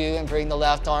behind you and bring the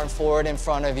left arm forward in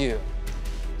front of you.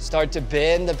 Start to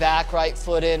bend the back right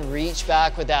foot in, reach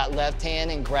back with that left hand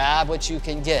and grab what you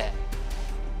can get.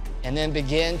 And then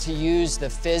begin to use the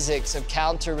physics of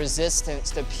counter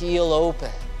resistance to peel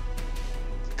open.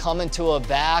 Come into a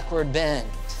backward bend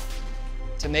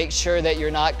to make sure that you're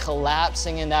not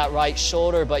collapsing in that right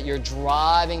shoulder, but you're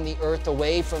driving the earth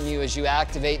away from you as you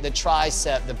activate the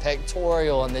tricep, the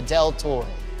pectoral, and the deltoid.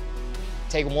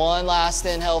 Take one last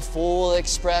inhale, full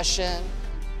expression.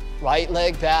 Right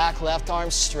leg back, left arm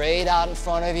straight out in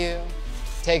front of you.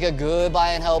 Take a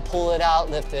goodbye inhale, pull it out,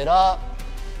 lift it up.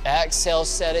 Exhale,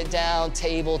 set it down,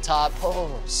 tabletop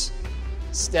pose.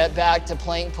 Step back to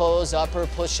plank pose, upper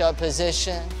push-up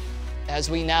position. As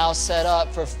we now set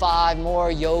up for 5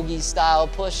 more yogi-style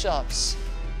push-ups.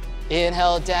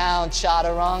 Inhale down,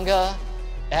 chaturanga.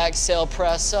 Exhale,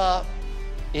 press up.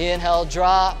 Inhale,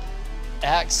 drop.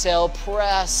 Exhale,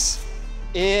 press.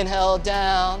 Inhale,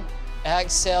 down.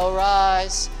 Exhale,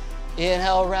 rise.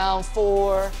 Inhale, round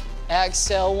 4.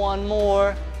 Exhale, 1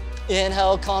 more.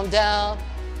 Inhale, come down.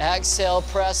 Exhale,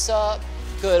 press up.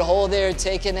 Good, hold there,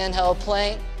 take an inhale,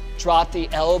 plank. Drop the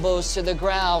elbows to the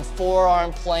ground,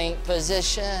 forearm plank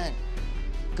position.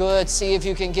 Good, see if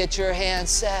you can get your hands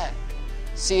set.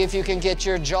 See if you can get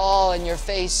your jaw and your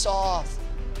face soft.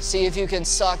 See if you can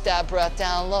suck that breath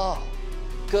down low.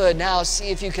 Good, now see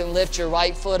if you can lift your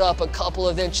right foot up a couple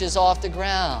of inches off the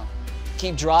ground.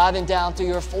 Keep driving down through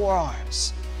your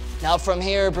forearms. Now from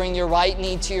here, bring your right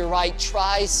knee to your right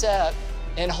tricep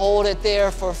and hold it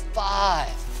there for 5,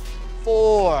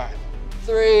 4,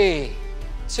 3,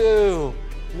 2,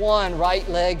 1. Right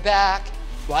leg back,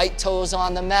 right toes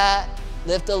on the mat.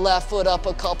 Lift the left foot up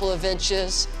a couple of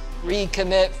inches.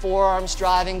 Recommit, forearms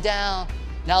driving down.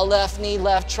 Now left knee,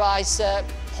 left tricep.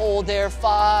 Hold there,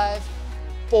 5,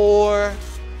 4,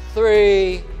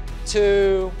 3,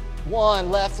 2, 1.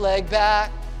 Left leg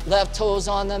back, left toes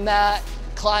on the mat.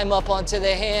 Climb up onto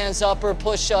the hands, upper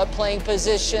push-up plank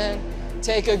position.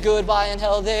 Take a goodbye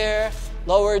inhale there.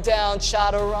 Lower down,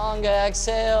 chaturanga,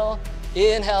 exhale.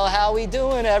 Inhale, how we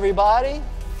doing, everybody?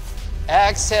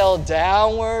 Exhale,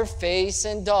 downward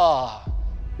facing dog.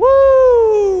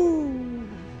 Woo!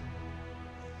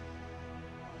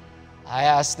 I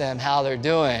asked them how they're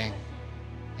doing,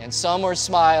 and some were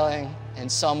smiling,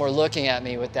 and some were looking at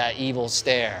me with that evil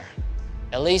stare.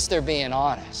 At least they're being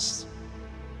honest.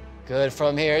 Good,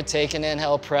 from here, take an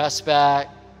inhale, press back,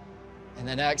 and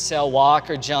then exhale, walk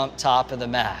or jump top of the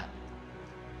mat.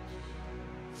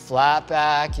 Flat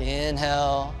back,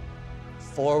 inhale,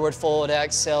 forward fold,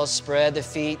 exhale, spread the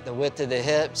feet the width of the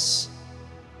hips,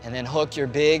 and then hook your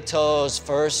big toes,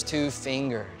 first 2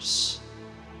 fingers.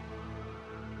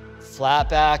 Flat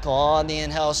back on the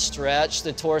inhale, stretch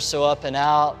the torso up and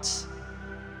out.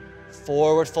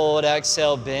 Forward fold,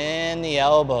 exhale, bend the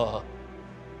elbow.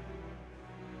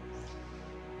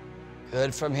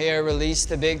 Good, from here, release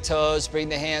the big toes, bring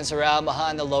the hands around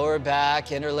behind the lower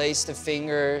back, interlace the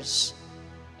fingers,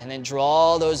 and then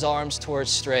draw those arms towards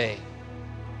straight.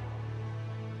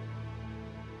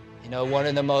 You know, one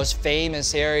of the most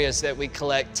famous areas that we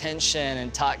collect tension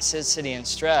and toxicity and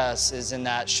stress is in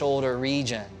that shoulder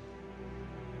region.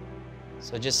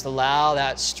 So just allow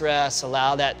that stress,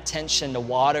 allow that tension to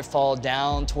waterfall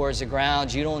down towards the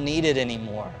ground. You don't need it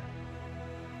anymore.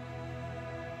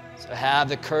 So have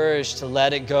the courage to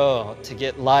let it go, to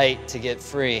get light, to get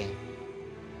free.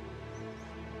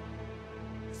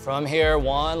 From here,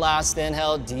 one last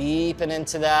inhale, deepen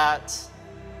into that.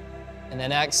 And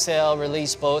then exhale,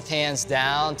 release both hands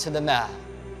down to the mat.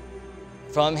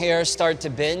 From here, start to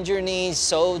bend your knees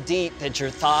so deep that your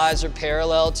thighs are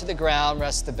parallel to the ground.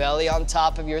 Rest the belly on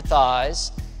top of your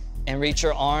thighs and reach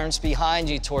your arms behind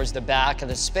you towards the back of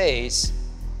the space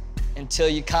until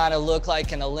you kind of look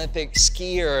like an Olympic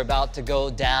skier about to go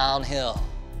downhill.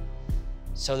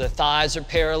 So the thighs are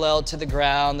parallel to the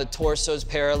ground, the torso is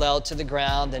parallel to the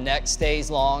ground, the neck stays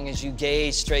long as you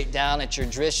gaze straight down at your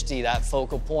drishti, that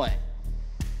focal point.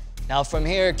 Now from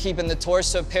here, keeping the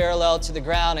torso parallel to the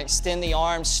ground, extend the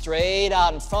arms straight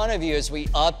out in front of you as we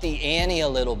up the ante a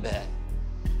little bit.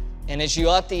 And as you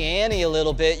up the ante a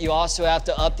little bit, you also have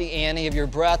to up the ante of your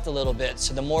breath a little bit.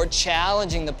 So the more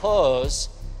challenging the pose,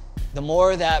 the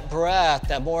more of that breath,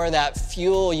 the more of that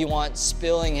fuel you want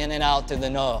spilling in and out through the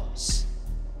nose.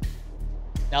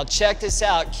 Now check this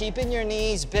out, keeping your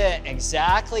knees bent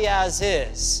exactly as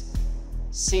is.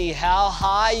 See how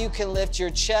high you can lift your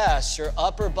chest, your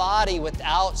upper body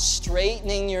without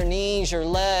straightening your knees, your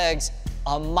legs,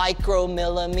 a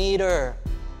micromillimeter.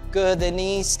 Good, the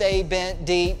knees stay bent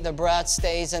deep, the breath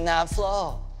stays in that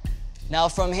flow. Now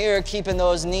from here, keeping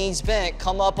those knees bent,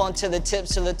 come up onto the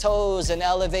tips of the toes and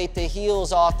elevate the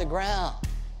heels off the ground.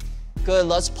 Good,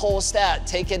 let's pulse that.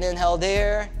 Take an inhale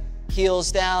there,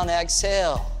 heels down,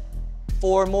 exhale.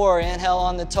 4 more, inhale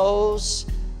on the toes,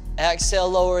 exhale,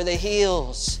 lower the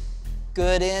heels.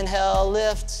 Good, inhale,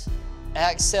 lift,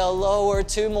 exhale, lower.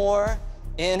 2 more,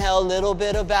 inhale, little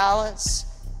bit of balance,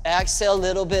 exhale,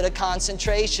 little bit of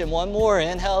concentration. 1 more,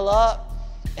 inhale up,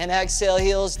 and exhale,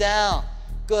 heels down.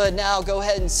 Good, now go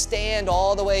ahead and stand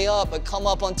all the way up, but come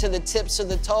up onto the tips of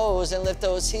the toes and lift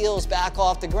those heels back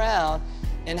off the ground.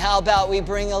 And how about we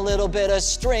bring a little bit of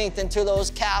strength into those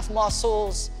calf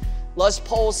muscles? Let's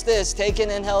pulse this. Take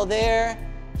an inhale there,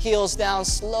 heels down,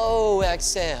 slow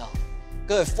exhale.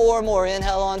 Good, 4 more,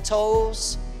 inhale on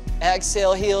toes,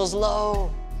 exhale, heels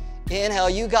low. Inhale,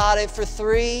 you got it for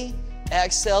 3,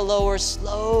 exhale, lower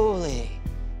slowly.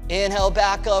 Inhale,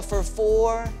 back up for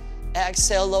 4,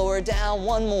 exhale, lower down.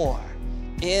 1 more.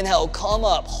 Inhale, come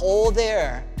up, hold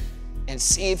there, and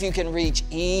see if you can reach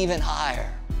even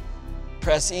higher.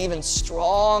 Press even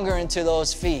stronger into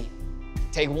those feet.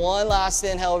 Take 1 last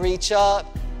inhale, reach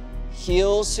up,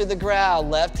 heels to the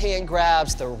ground. Left hand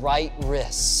grabs the right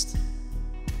wrist.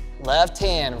 Left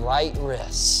hand, right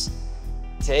wrist.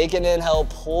 Take an inhale,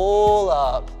 pull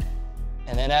up,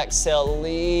 and then exhale,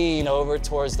 lean over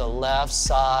towards the left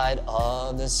side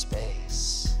of the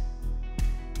space.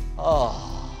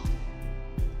 Oh.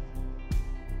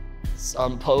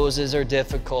 Some poses are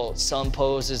difficult, some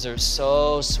poses are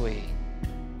so sweet.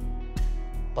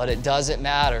 But it doesn't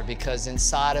matter because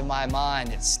inside of my mind,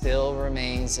 it still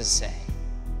remains the same.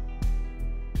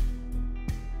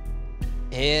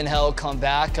 Inhale, come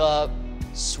back up,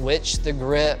 switch the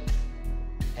grip,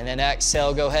 and then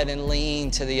exhale, go ahead and lean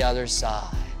to the other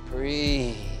side.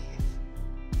 Breathe.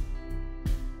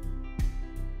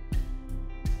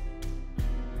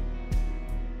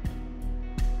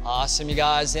 Awesome, you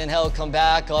guys. Inhale, come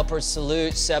back, upward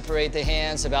salute, separate the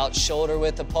hands about shoulder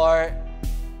width apart.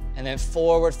 And then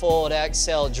forward fold,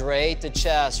 exhale, drape the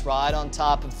chest right on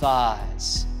top of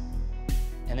thighs.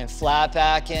 And then flat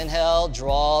back, inhale,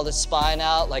 draw the spine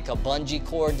out like a bungee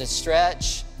cord to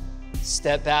stretch.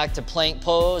 Step back to plank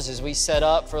pose as we set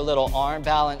up for a little arm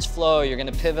balance flow. You're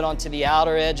gonna pivot onto the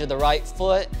outer edge of the right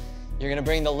foot. You're gonna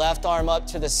bring the left arm up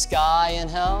to the sky,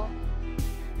 inhale.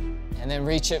 And then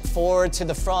reach it forward to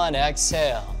the front,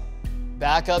 exhale.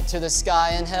 Back up to the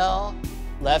sky, inhale.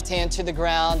 Left hand to the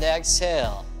ground,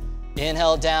 exhale.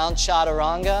 Inhale down,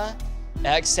 chaturanga.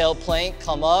 Exhale, plank,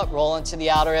 come up, roll into the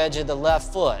outer edge of the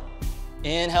left foot.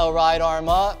 Inhale, right arm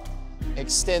up.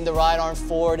 Extend the right arm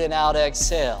forward and out,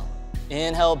 exhale.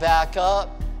 Inhale, back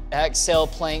up. Exhale,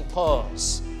 plank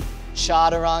pose.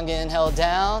 Chaturanga, inhale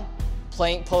down.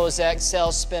 Plank pose,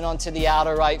 exhale, spin onto the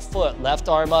outer right foot. Left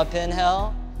arm up,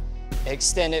 inhale.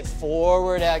 Extend it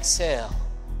forward, exhale.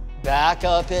 Back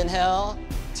up, inhale.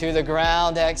 To the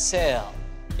ground, exhale.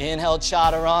 Inhale,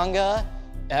 chaturanga.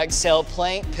 Exhale,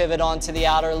 plank, pivot onto the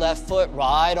outer left foot.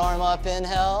 Right arm up,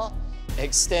 inhale.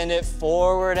 Extend it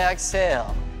forward,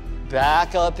 exhale.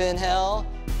 Back up, inhale.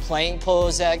 Plank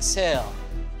pose, exhale.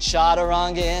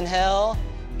 Chaturanga, inhale.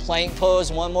 Plank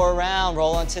pose, 1 more round.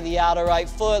 Roll onto the outer right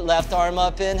foot. Left arm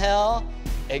up, inhale.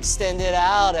 Extend it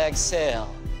out, exhale.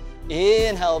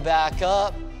 Inhale, back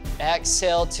up.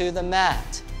 Exhale to the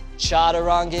mat.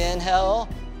 Chaturanga, inhale.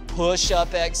 Push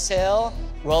up, exhale.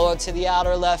 Roll onto the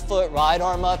outer left foot. Right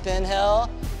arm up, inhale.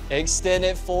 Extend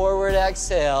it forward,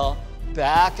 exhale.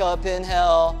 Back up,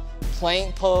 inhale.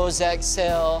 Plank pose,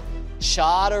 exhale.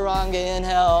 Chaturanga,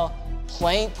 inhale.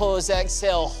 Plank pose,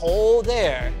 exhale. Hold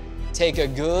there. Take a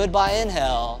goodbye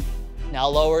inhale. Now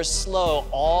lower slow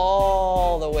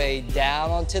all the way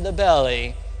down onto the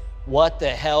belly. What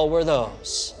the hell were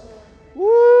those?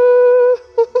 Woo!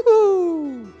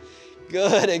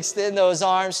 Good, extend those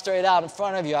arms straight out in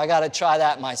front of you. I gotta try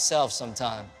that myself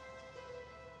sometime.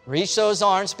 Reach those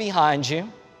arms behind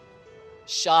you.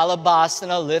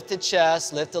 Shalabhasana, lift the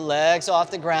chest, lift the legs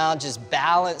off the ground, just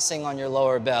balancing on your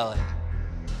lower belly.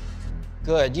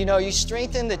 Good. You know, you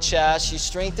strengthen the chest, you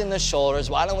strengthen the shoulders.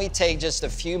 Why don't we take just a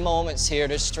few moments here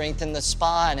to strengthen the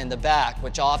spine and the back,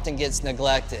 which often gets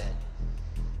neglected.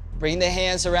 Bring the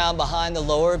hands around behind the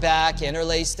lower back,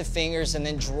 interlace the fingers, and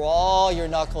then draw your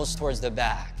knuckles towards the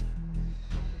back.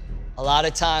 A lot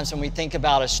of times when we think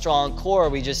about a strong core,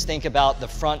 we just think about the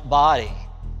front body.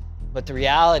 But the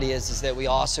reality is that we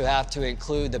also have to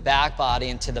include the back body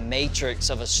into the matrix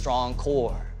of a strong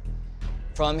core.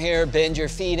 From here, bend your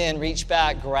feet in, reach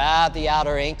back, grab the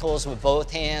outer ankles with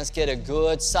both hands, get a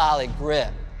good solid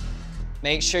grip.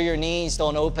 Make sure your knees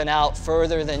don't open out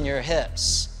further than your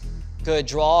hips. Good,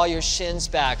 draw your shins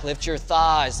back, lift your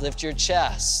thighs, lift your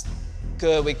chest.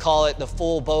 Good, we call it the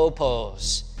full bow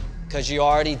pose because you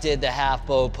already did the half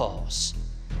bow pose.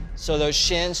 So those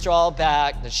shins draw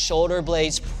back, the shoulder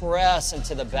blades press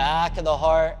into the back of the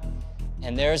heart,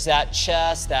 and there's that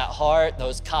chest, that heart,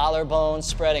 those collarbones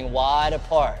spreading wide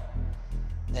apart.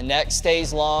 The neck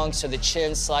stays long, so the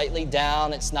chin slightly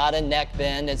down. It's not a neck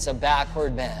bend, it's a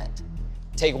backward bend.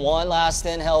 Take one last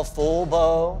inhale, full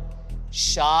bow.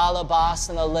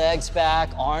 Shalabhasana, legs back,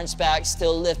 arms back,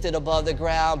 still lifted above the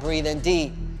ground, breathing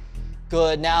deep.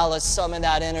 Good, now let's summon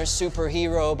that inner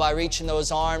superhero by reaching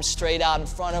those arms straight out in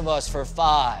front of us for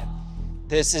 5.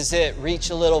 This is it, reach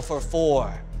a little for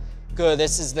 4. Good,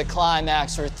 this is the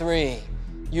climax for 3.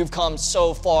 You've come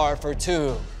so far for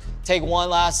 2. Take one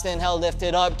last inhale, lift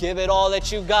it up, give it all that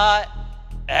you got.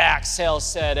 Exhale,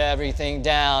 set everything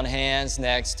down, hands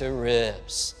next to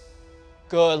ribs.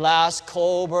 Good, last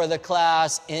cobra of the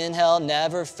class. Inhale,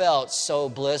 never felt so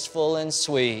blissful and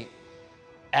sweet.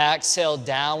 Exhale,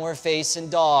 downward facing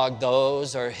dog.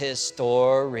 Those are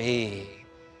history.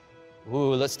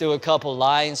 Ooh, let's do a couple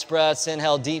lion's breaths.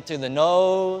 Inhale deep through the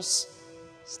nose.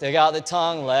 Stick out the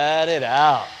tongue, let it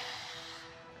out.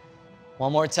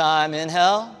 One more time,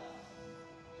 inhale.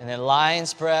 And then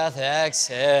lion's breath,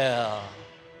 exhale.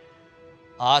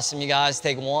 Awesome, you guys.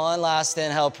 Take one last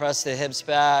inhale, press the hips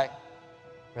back.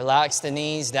 Relax the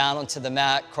knees down onto the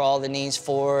mat, crawl the knees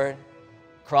forward.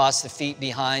 Cross the feet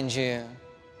behind you.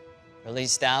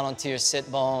 Release down onto your sit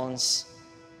bones.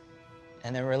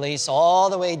 And then release all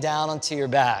the way down onto your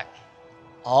back.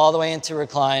 All the way into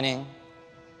reclining.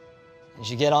 As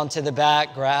you get onto the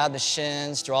back, grab the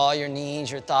shins, draw your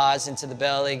knees, your thighs into the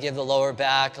belly. Give the lower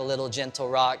back a little gentle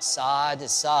rock side to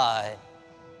side.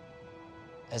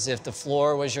 As if the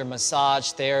floor was your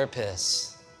massage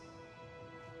therapist.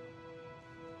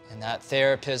 And that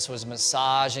therapist was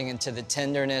massaging into the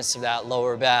tenderness of that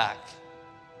lower back.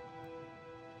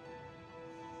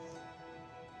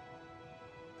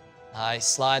 Nice.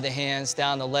 Slide the hands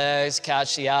down the legs,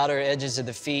 catch the outer edges of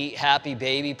the feet. Happy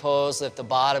baby pose. Lift the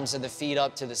bottoms of the feet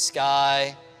up to the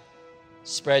sky.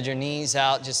 Spread your knees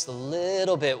out just a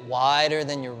little bit wider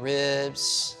than your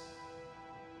ribs.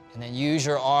 And then use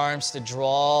your arms to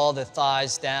draw the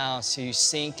thighs down so you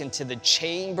sink into the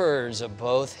chambers of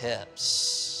both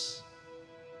hips.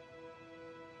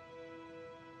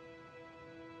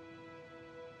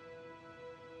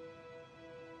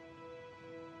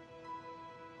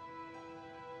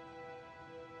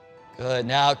 Good.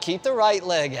 Now keep the right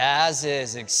leg as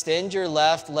is. Extend your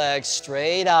left leg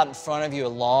straight out in front of you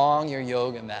along your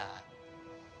yoga mat.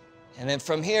 And then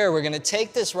from here, we're going to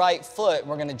take this right foot and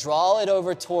we're going to draw it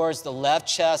over towards the left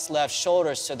chest, left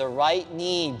shoulder, so the right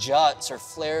knee juts or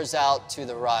flares out to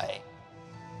the right.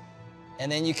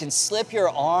 And then you can slip your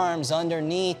arms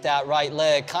underneath that right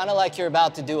leg, kind of like you're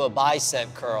about to do a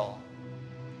bicep curl.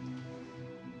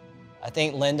 I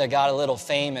think Linda got a little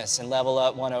famous in Level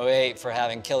Up 108 for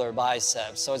having killer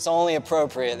biceps, so it's only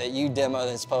appropriate that you demo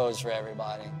this pose for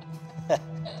everybody.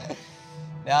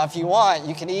 Now, if you want,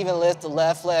 you can even lift the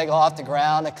left leg off the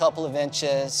ground a couple of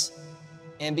inches.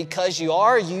 And because you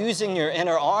are using your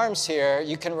inner arms here,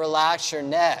 you can relax your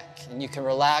neck and you can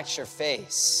relax your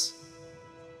face.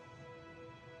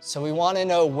 So we want to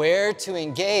know where to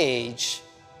engage,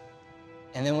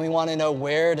 and then we want to know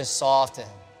where to soften.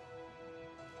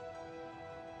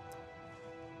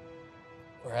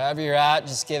 Wherever you're at,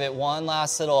 just give it one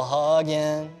last little hug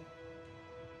in.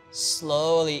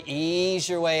 Slowly ease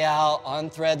your way out.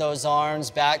 Unthread those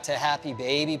arms back to happy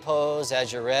baby pose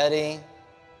as you're ready.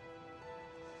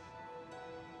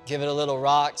 Give it a little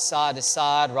rock side to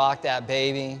side. Rock that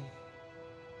baby.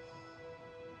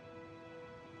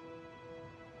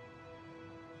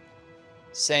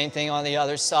 Same thing on the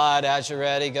other side. As you're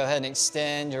ready, go ahead and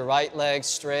extend your right leg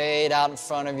straight out in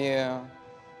front of you.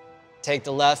 Take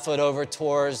the left foot over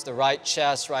towards the right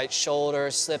chest, right shoulder.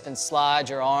 Slip and slide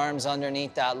your arms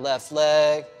underneath that left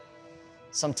leg.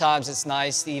 Sometimes it's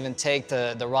nice to even take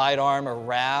the right arm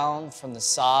around from the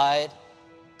side,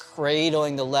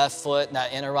 cradling the left foot and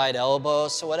that inner right elbow.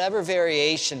 So whatever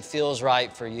variation feels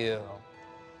right for you.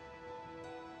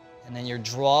 And then you're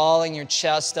drawing your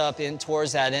chest up in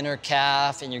towards that inner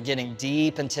calf, and you're getting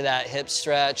deep into that hip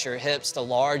stretch. Your hips, the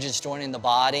largest joint in the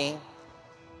body.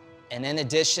 And in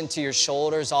addition to your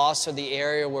shoulders, also the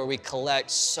area where we collect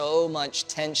so much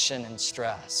tension and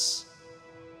stress.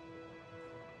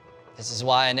 This is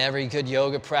why in every good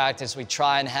yoga practice, we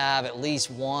try and have at least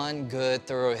one good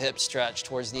thorough hip stretch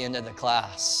towards the end of the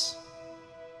class.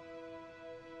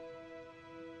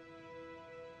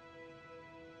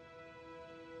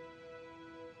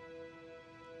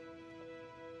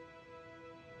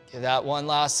 Give that one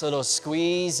last little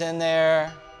squeeze in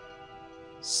there.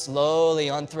 Slowly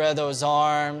unthread those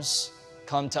arms.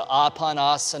 Come to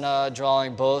Apanasana,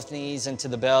 drawing both knees into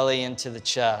the belly, into the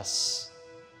chest.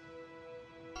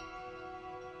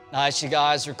 Nice, you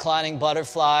guys. Reclining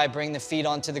butterfly. Bring the feet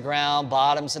onto the ground.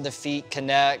 Bottoms of the feet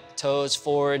connect. Toes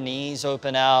forward, knees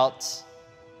open out.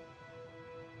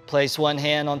 Place one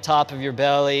hand on top of your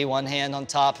belly, one hand on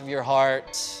top of your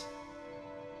heart.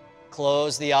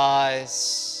 Close the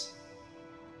eyes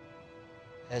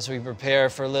as we prepare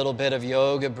for a little bit of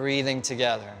yoga breathing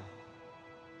together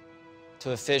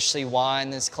to officially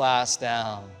wind this class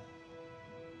down.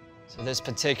 So this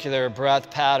particular breath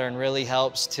pattern really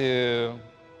helps to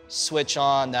switch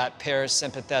on that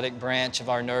parasympathetic branch of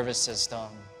our nervous system,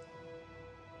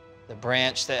 the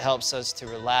branch that helps us to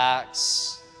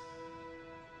relax,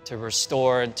 to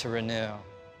restore, and to renew.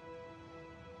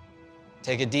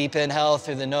 Take a deep inhale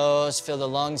through the nose, fill the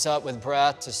lungs up with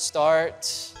breath to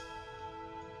start,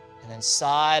 and then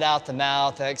sigh out the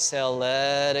mouth, exhale,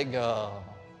 let it go.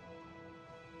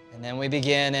 And then we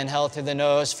begin, inhale through the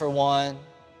nose for 1,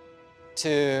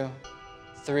 2,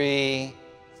 3,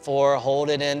 4,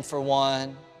 hold it in for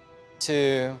 1,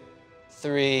 2,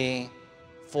 3,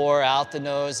 4, out the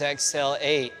nose, exhale,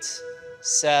 8,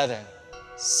 7,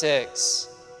 6,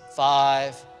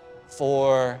 5,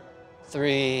 4,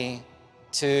 3,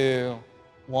 2,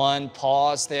 1,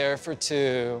 pause there for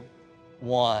 2,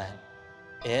 1.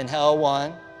 Inhale,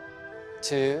 1,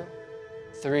 2,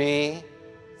 3,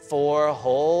 4,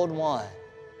 hold 1,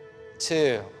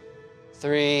 2,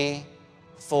 3,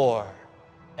 4.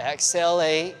 Exhale,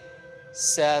 8,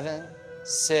 7,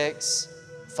 6,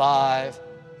 5,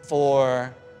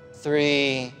 4,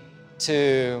 3,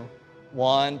 2,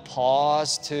 1.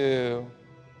 Pause, 2,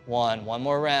 1. One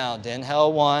more round.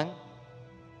 Inhale, 1,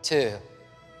 2,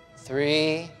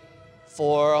 3,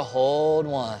 4. Hold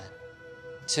 1,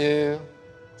 2,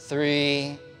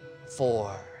 3,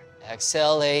 4.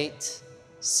 Exhale, 8,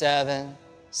 7,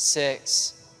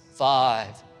 6,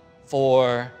 5,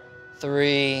 4,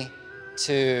 3,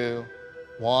 2,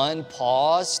 1.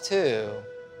 Pause, 2,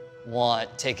 1.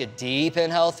 Take a deep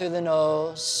inhale through the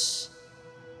nose.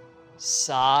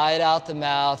 Sigh out the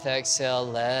mouth. Exhale,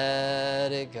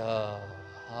 let it go.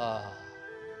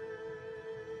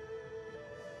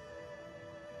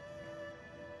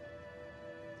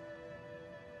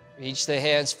 Reach the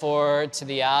hands forward to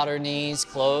the outer knees.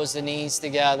 Close the knees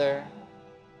together.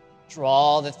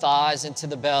 Draw the thighs into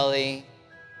the belly.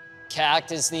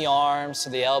 Cactus the arms so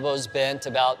the elbows bent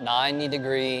about 90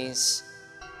 degrees.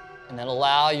 And then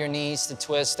allow your knees to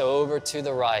twist over to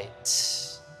the right.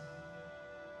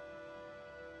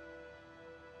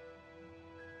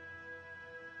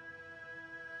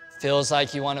 Feels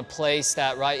like you want to place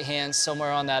that right hand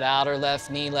somewhere on that outer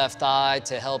left knee, left thigh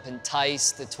to help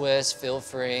entice the twist. Feel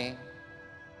free.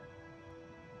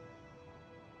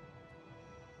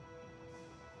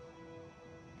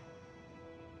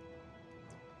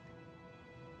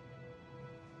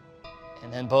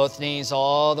 And then both knees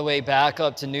all the way back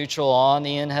up to neutral on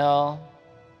the inhale.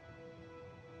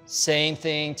 Same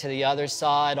thing to the other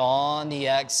side on the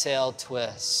exhale,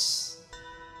 twist.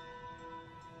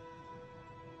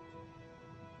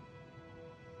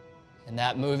 In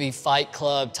that movie Fight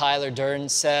Club, Tyler Durden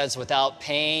says, without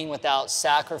pain, without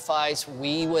sacrifice,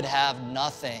 we would have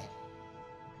nothing.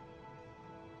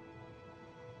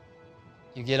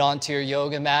 You get onto your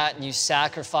yoga mat and you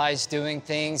sacrifice doing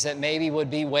things that maybe would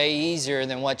be way easier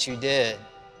than what you did.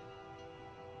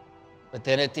 But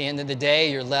then at the end of the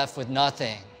day, you're left with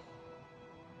nothing.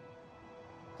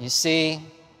 You see,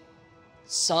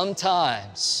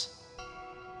 sometimes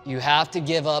you have to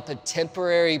give up a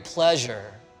temporary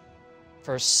pleasure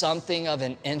for something of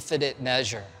an infinite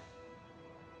measure.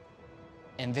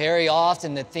 And very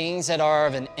often the things that are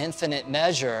of an infinite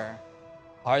measure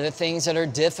are the things that are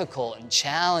difficult and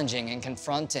challenging and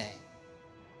confronting.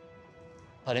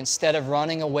 But instead of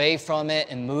running away from it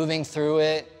and moving through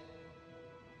it,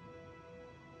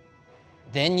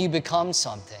 then you become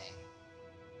something.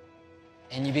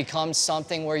 And you become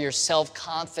something where your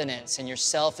self-confidence and your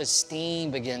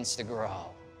self-esteem begins to grow.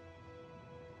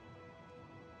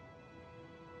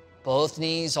 Both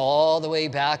knees all the way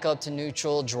back up to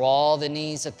neutral. Draw the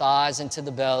knees, the thighs into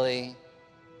the belly.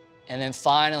 And then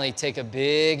finally, take a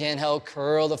big inhale,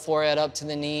 curl the forehead up to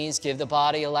the knees, give the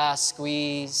body a last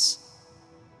squeeze.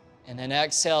 And then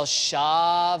exhale,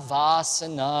 Shavasana.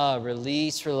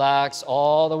 Release, relax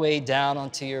all the way down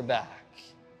onto your back.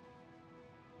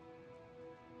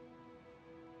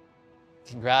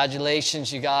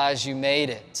 Congratulations, you guys, you made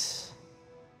it.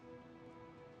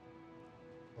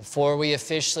 Before we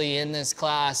officially end this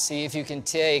class, see if you can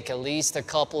take at least a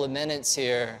couple of minutes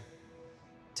here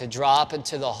to drop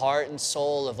into the heart and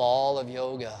soul of all of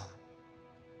yoga.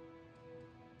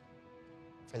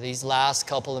 For these last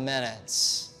couple of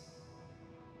minutes,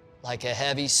 like a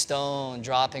heavy stone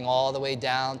dropping all the way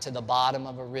down to the bottom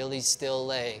of a really still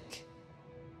lake.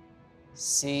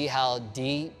 See how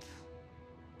deep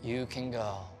you can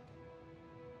go.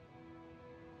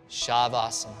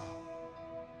 Shavasana.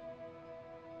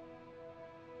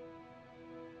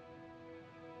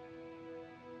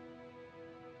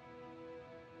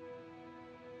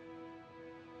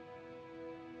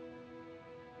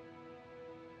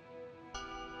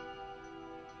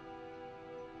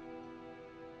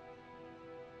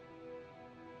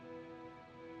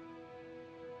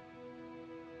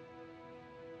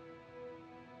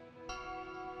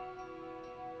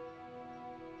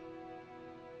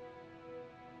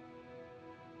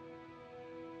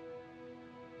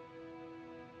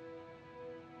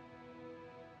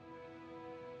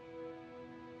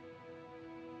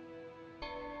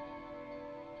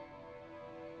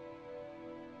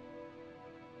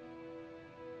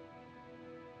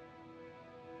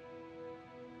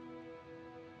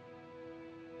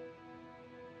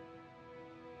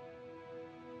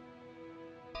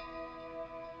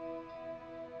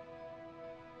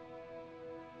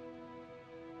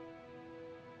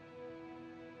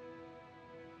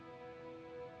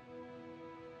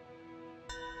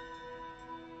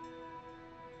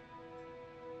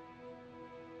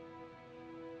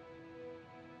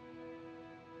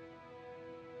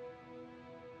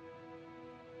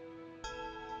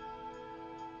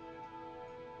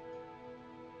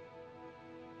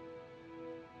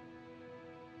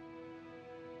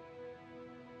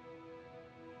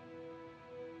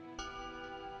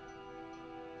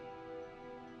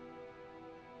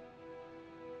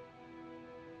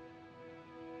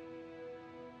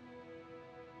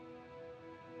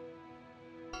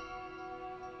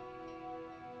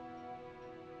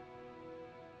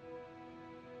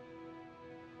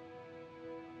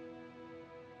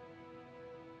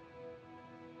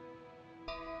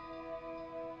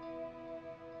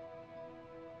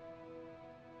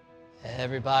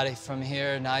 Everybody from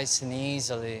here, nice and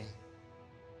easily,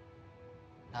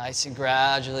 nice and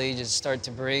gradually, just start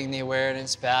to bring the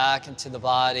awareness back into the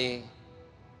body.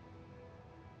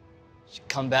 As you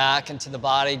come back into the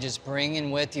body, just bring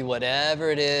in with you whatever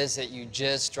it is that you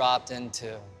just dropped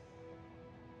into.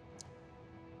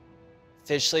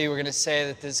 Officially, we're going to say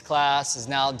that this class is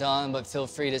now done, but feel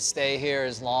free to stay here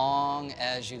as long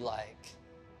as you like.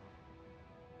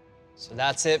 So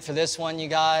that's it for this one, you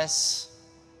guys.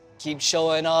 Keep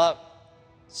showing up,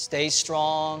 stay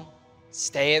strong,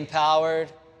 stay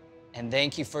empowered, and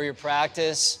thank you for your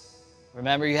practice.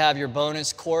 Remember, you have your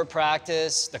bonus core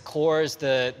practice. The core is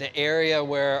the area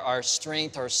where our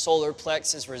strength, our solar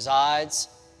plexus resides.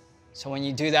 So when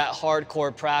you do that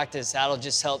hardcore practice, that'll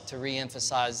just help to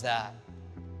re-emphasize that.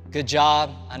 Good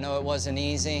job. I know it wasn't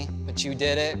easy, but you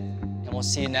did it, and we'll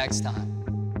see you next time.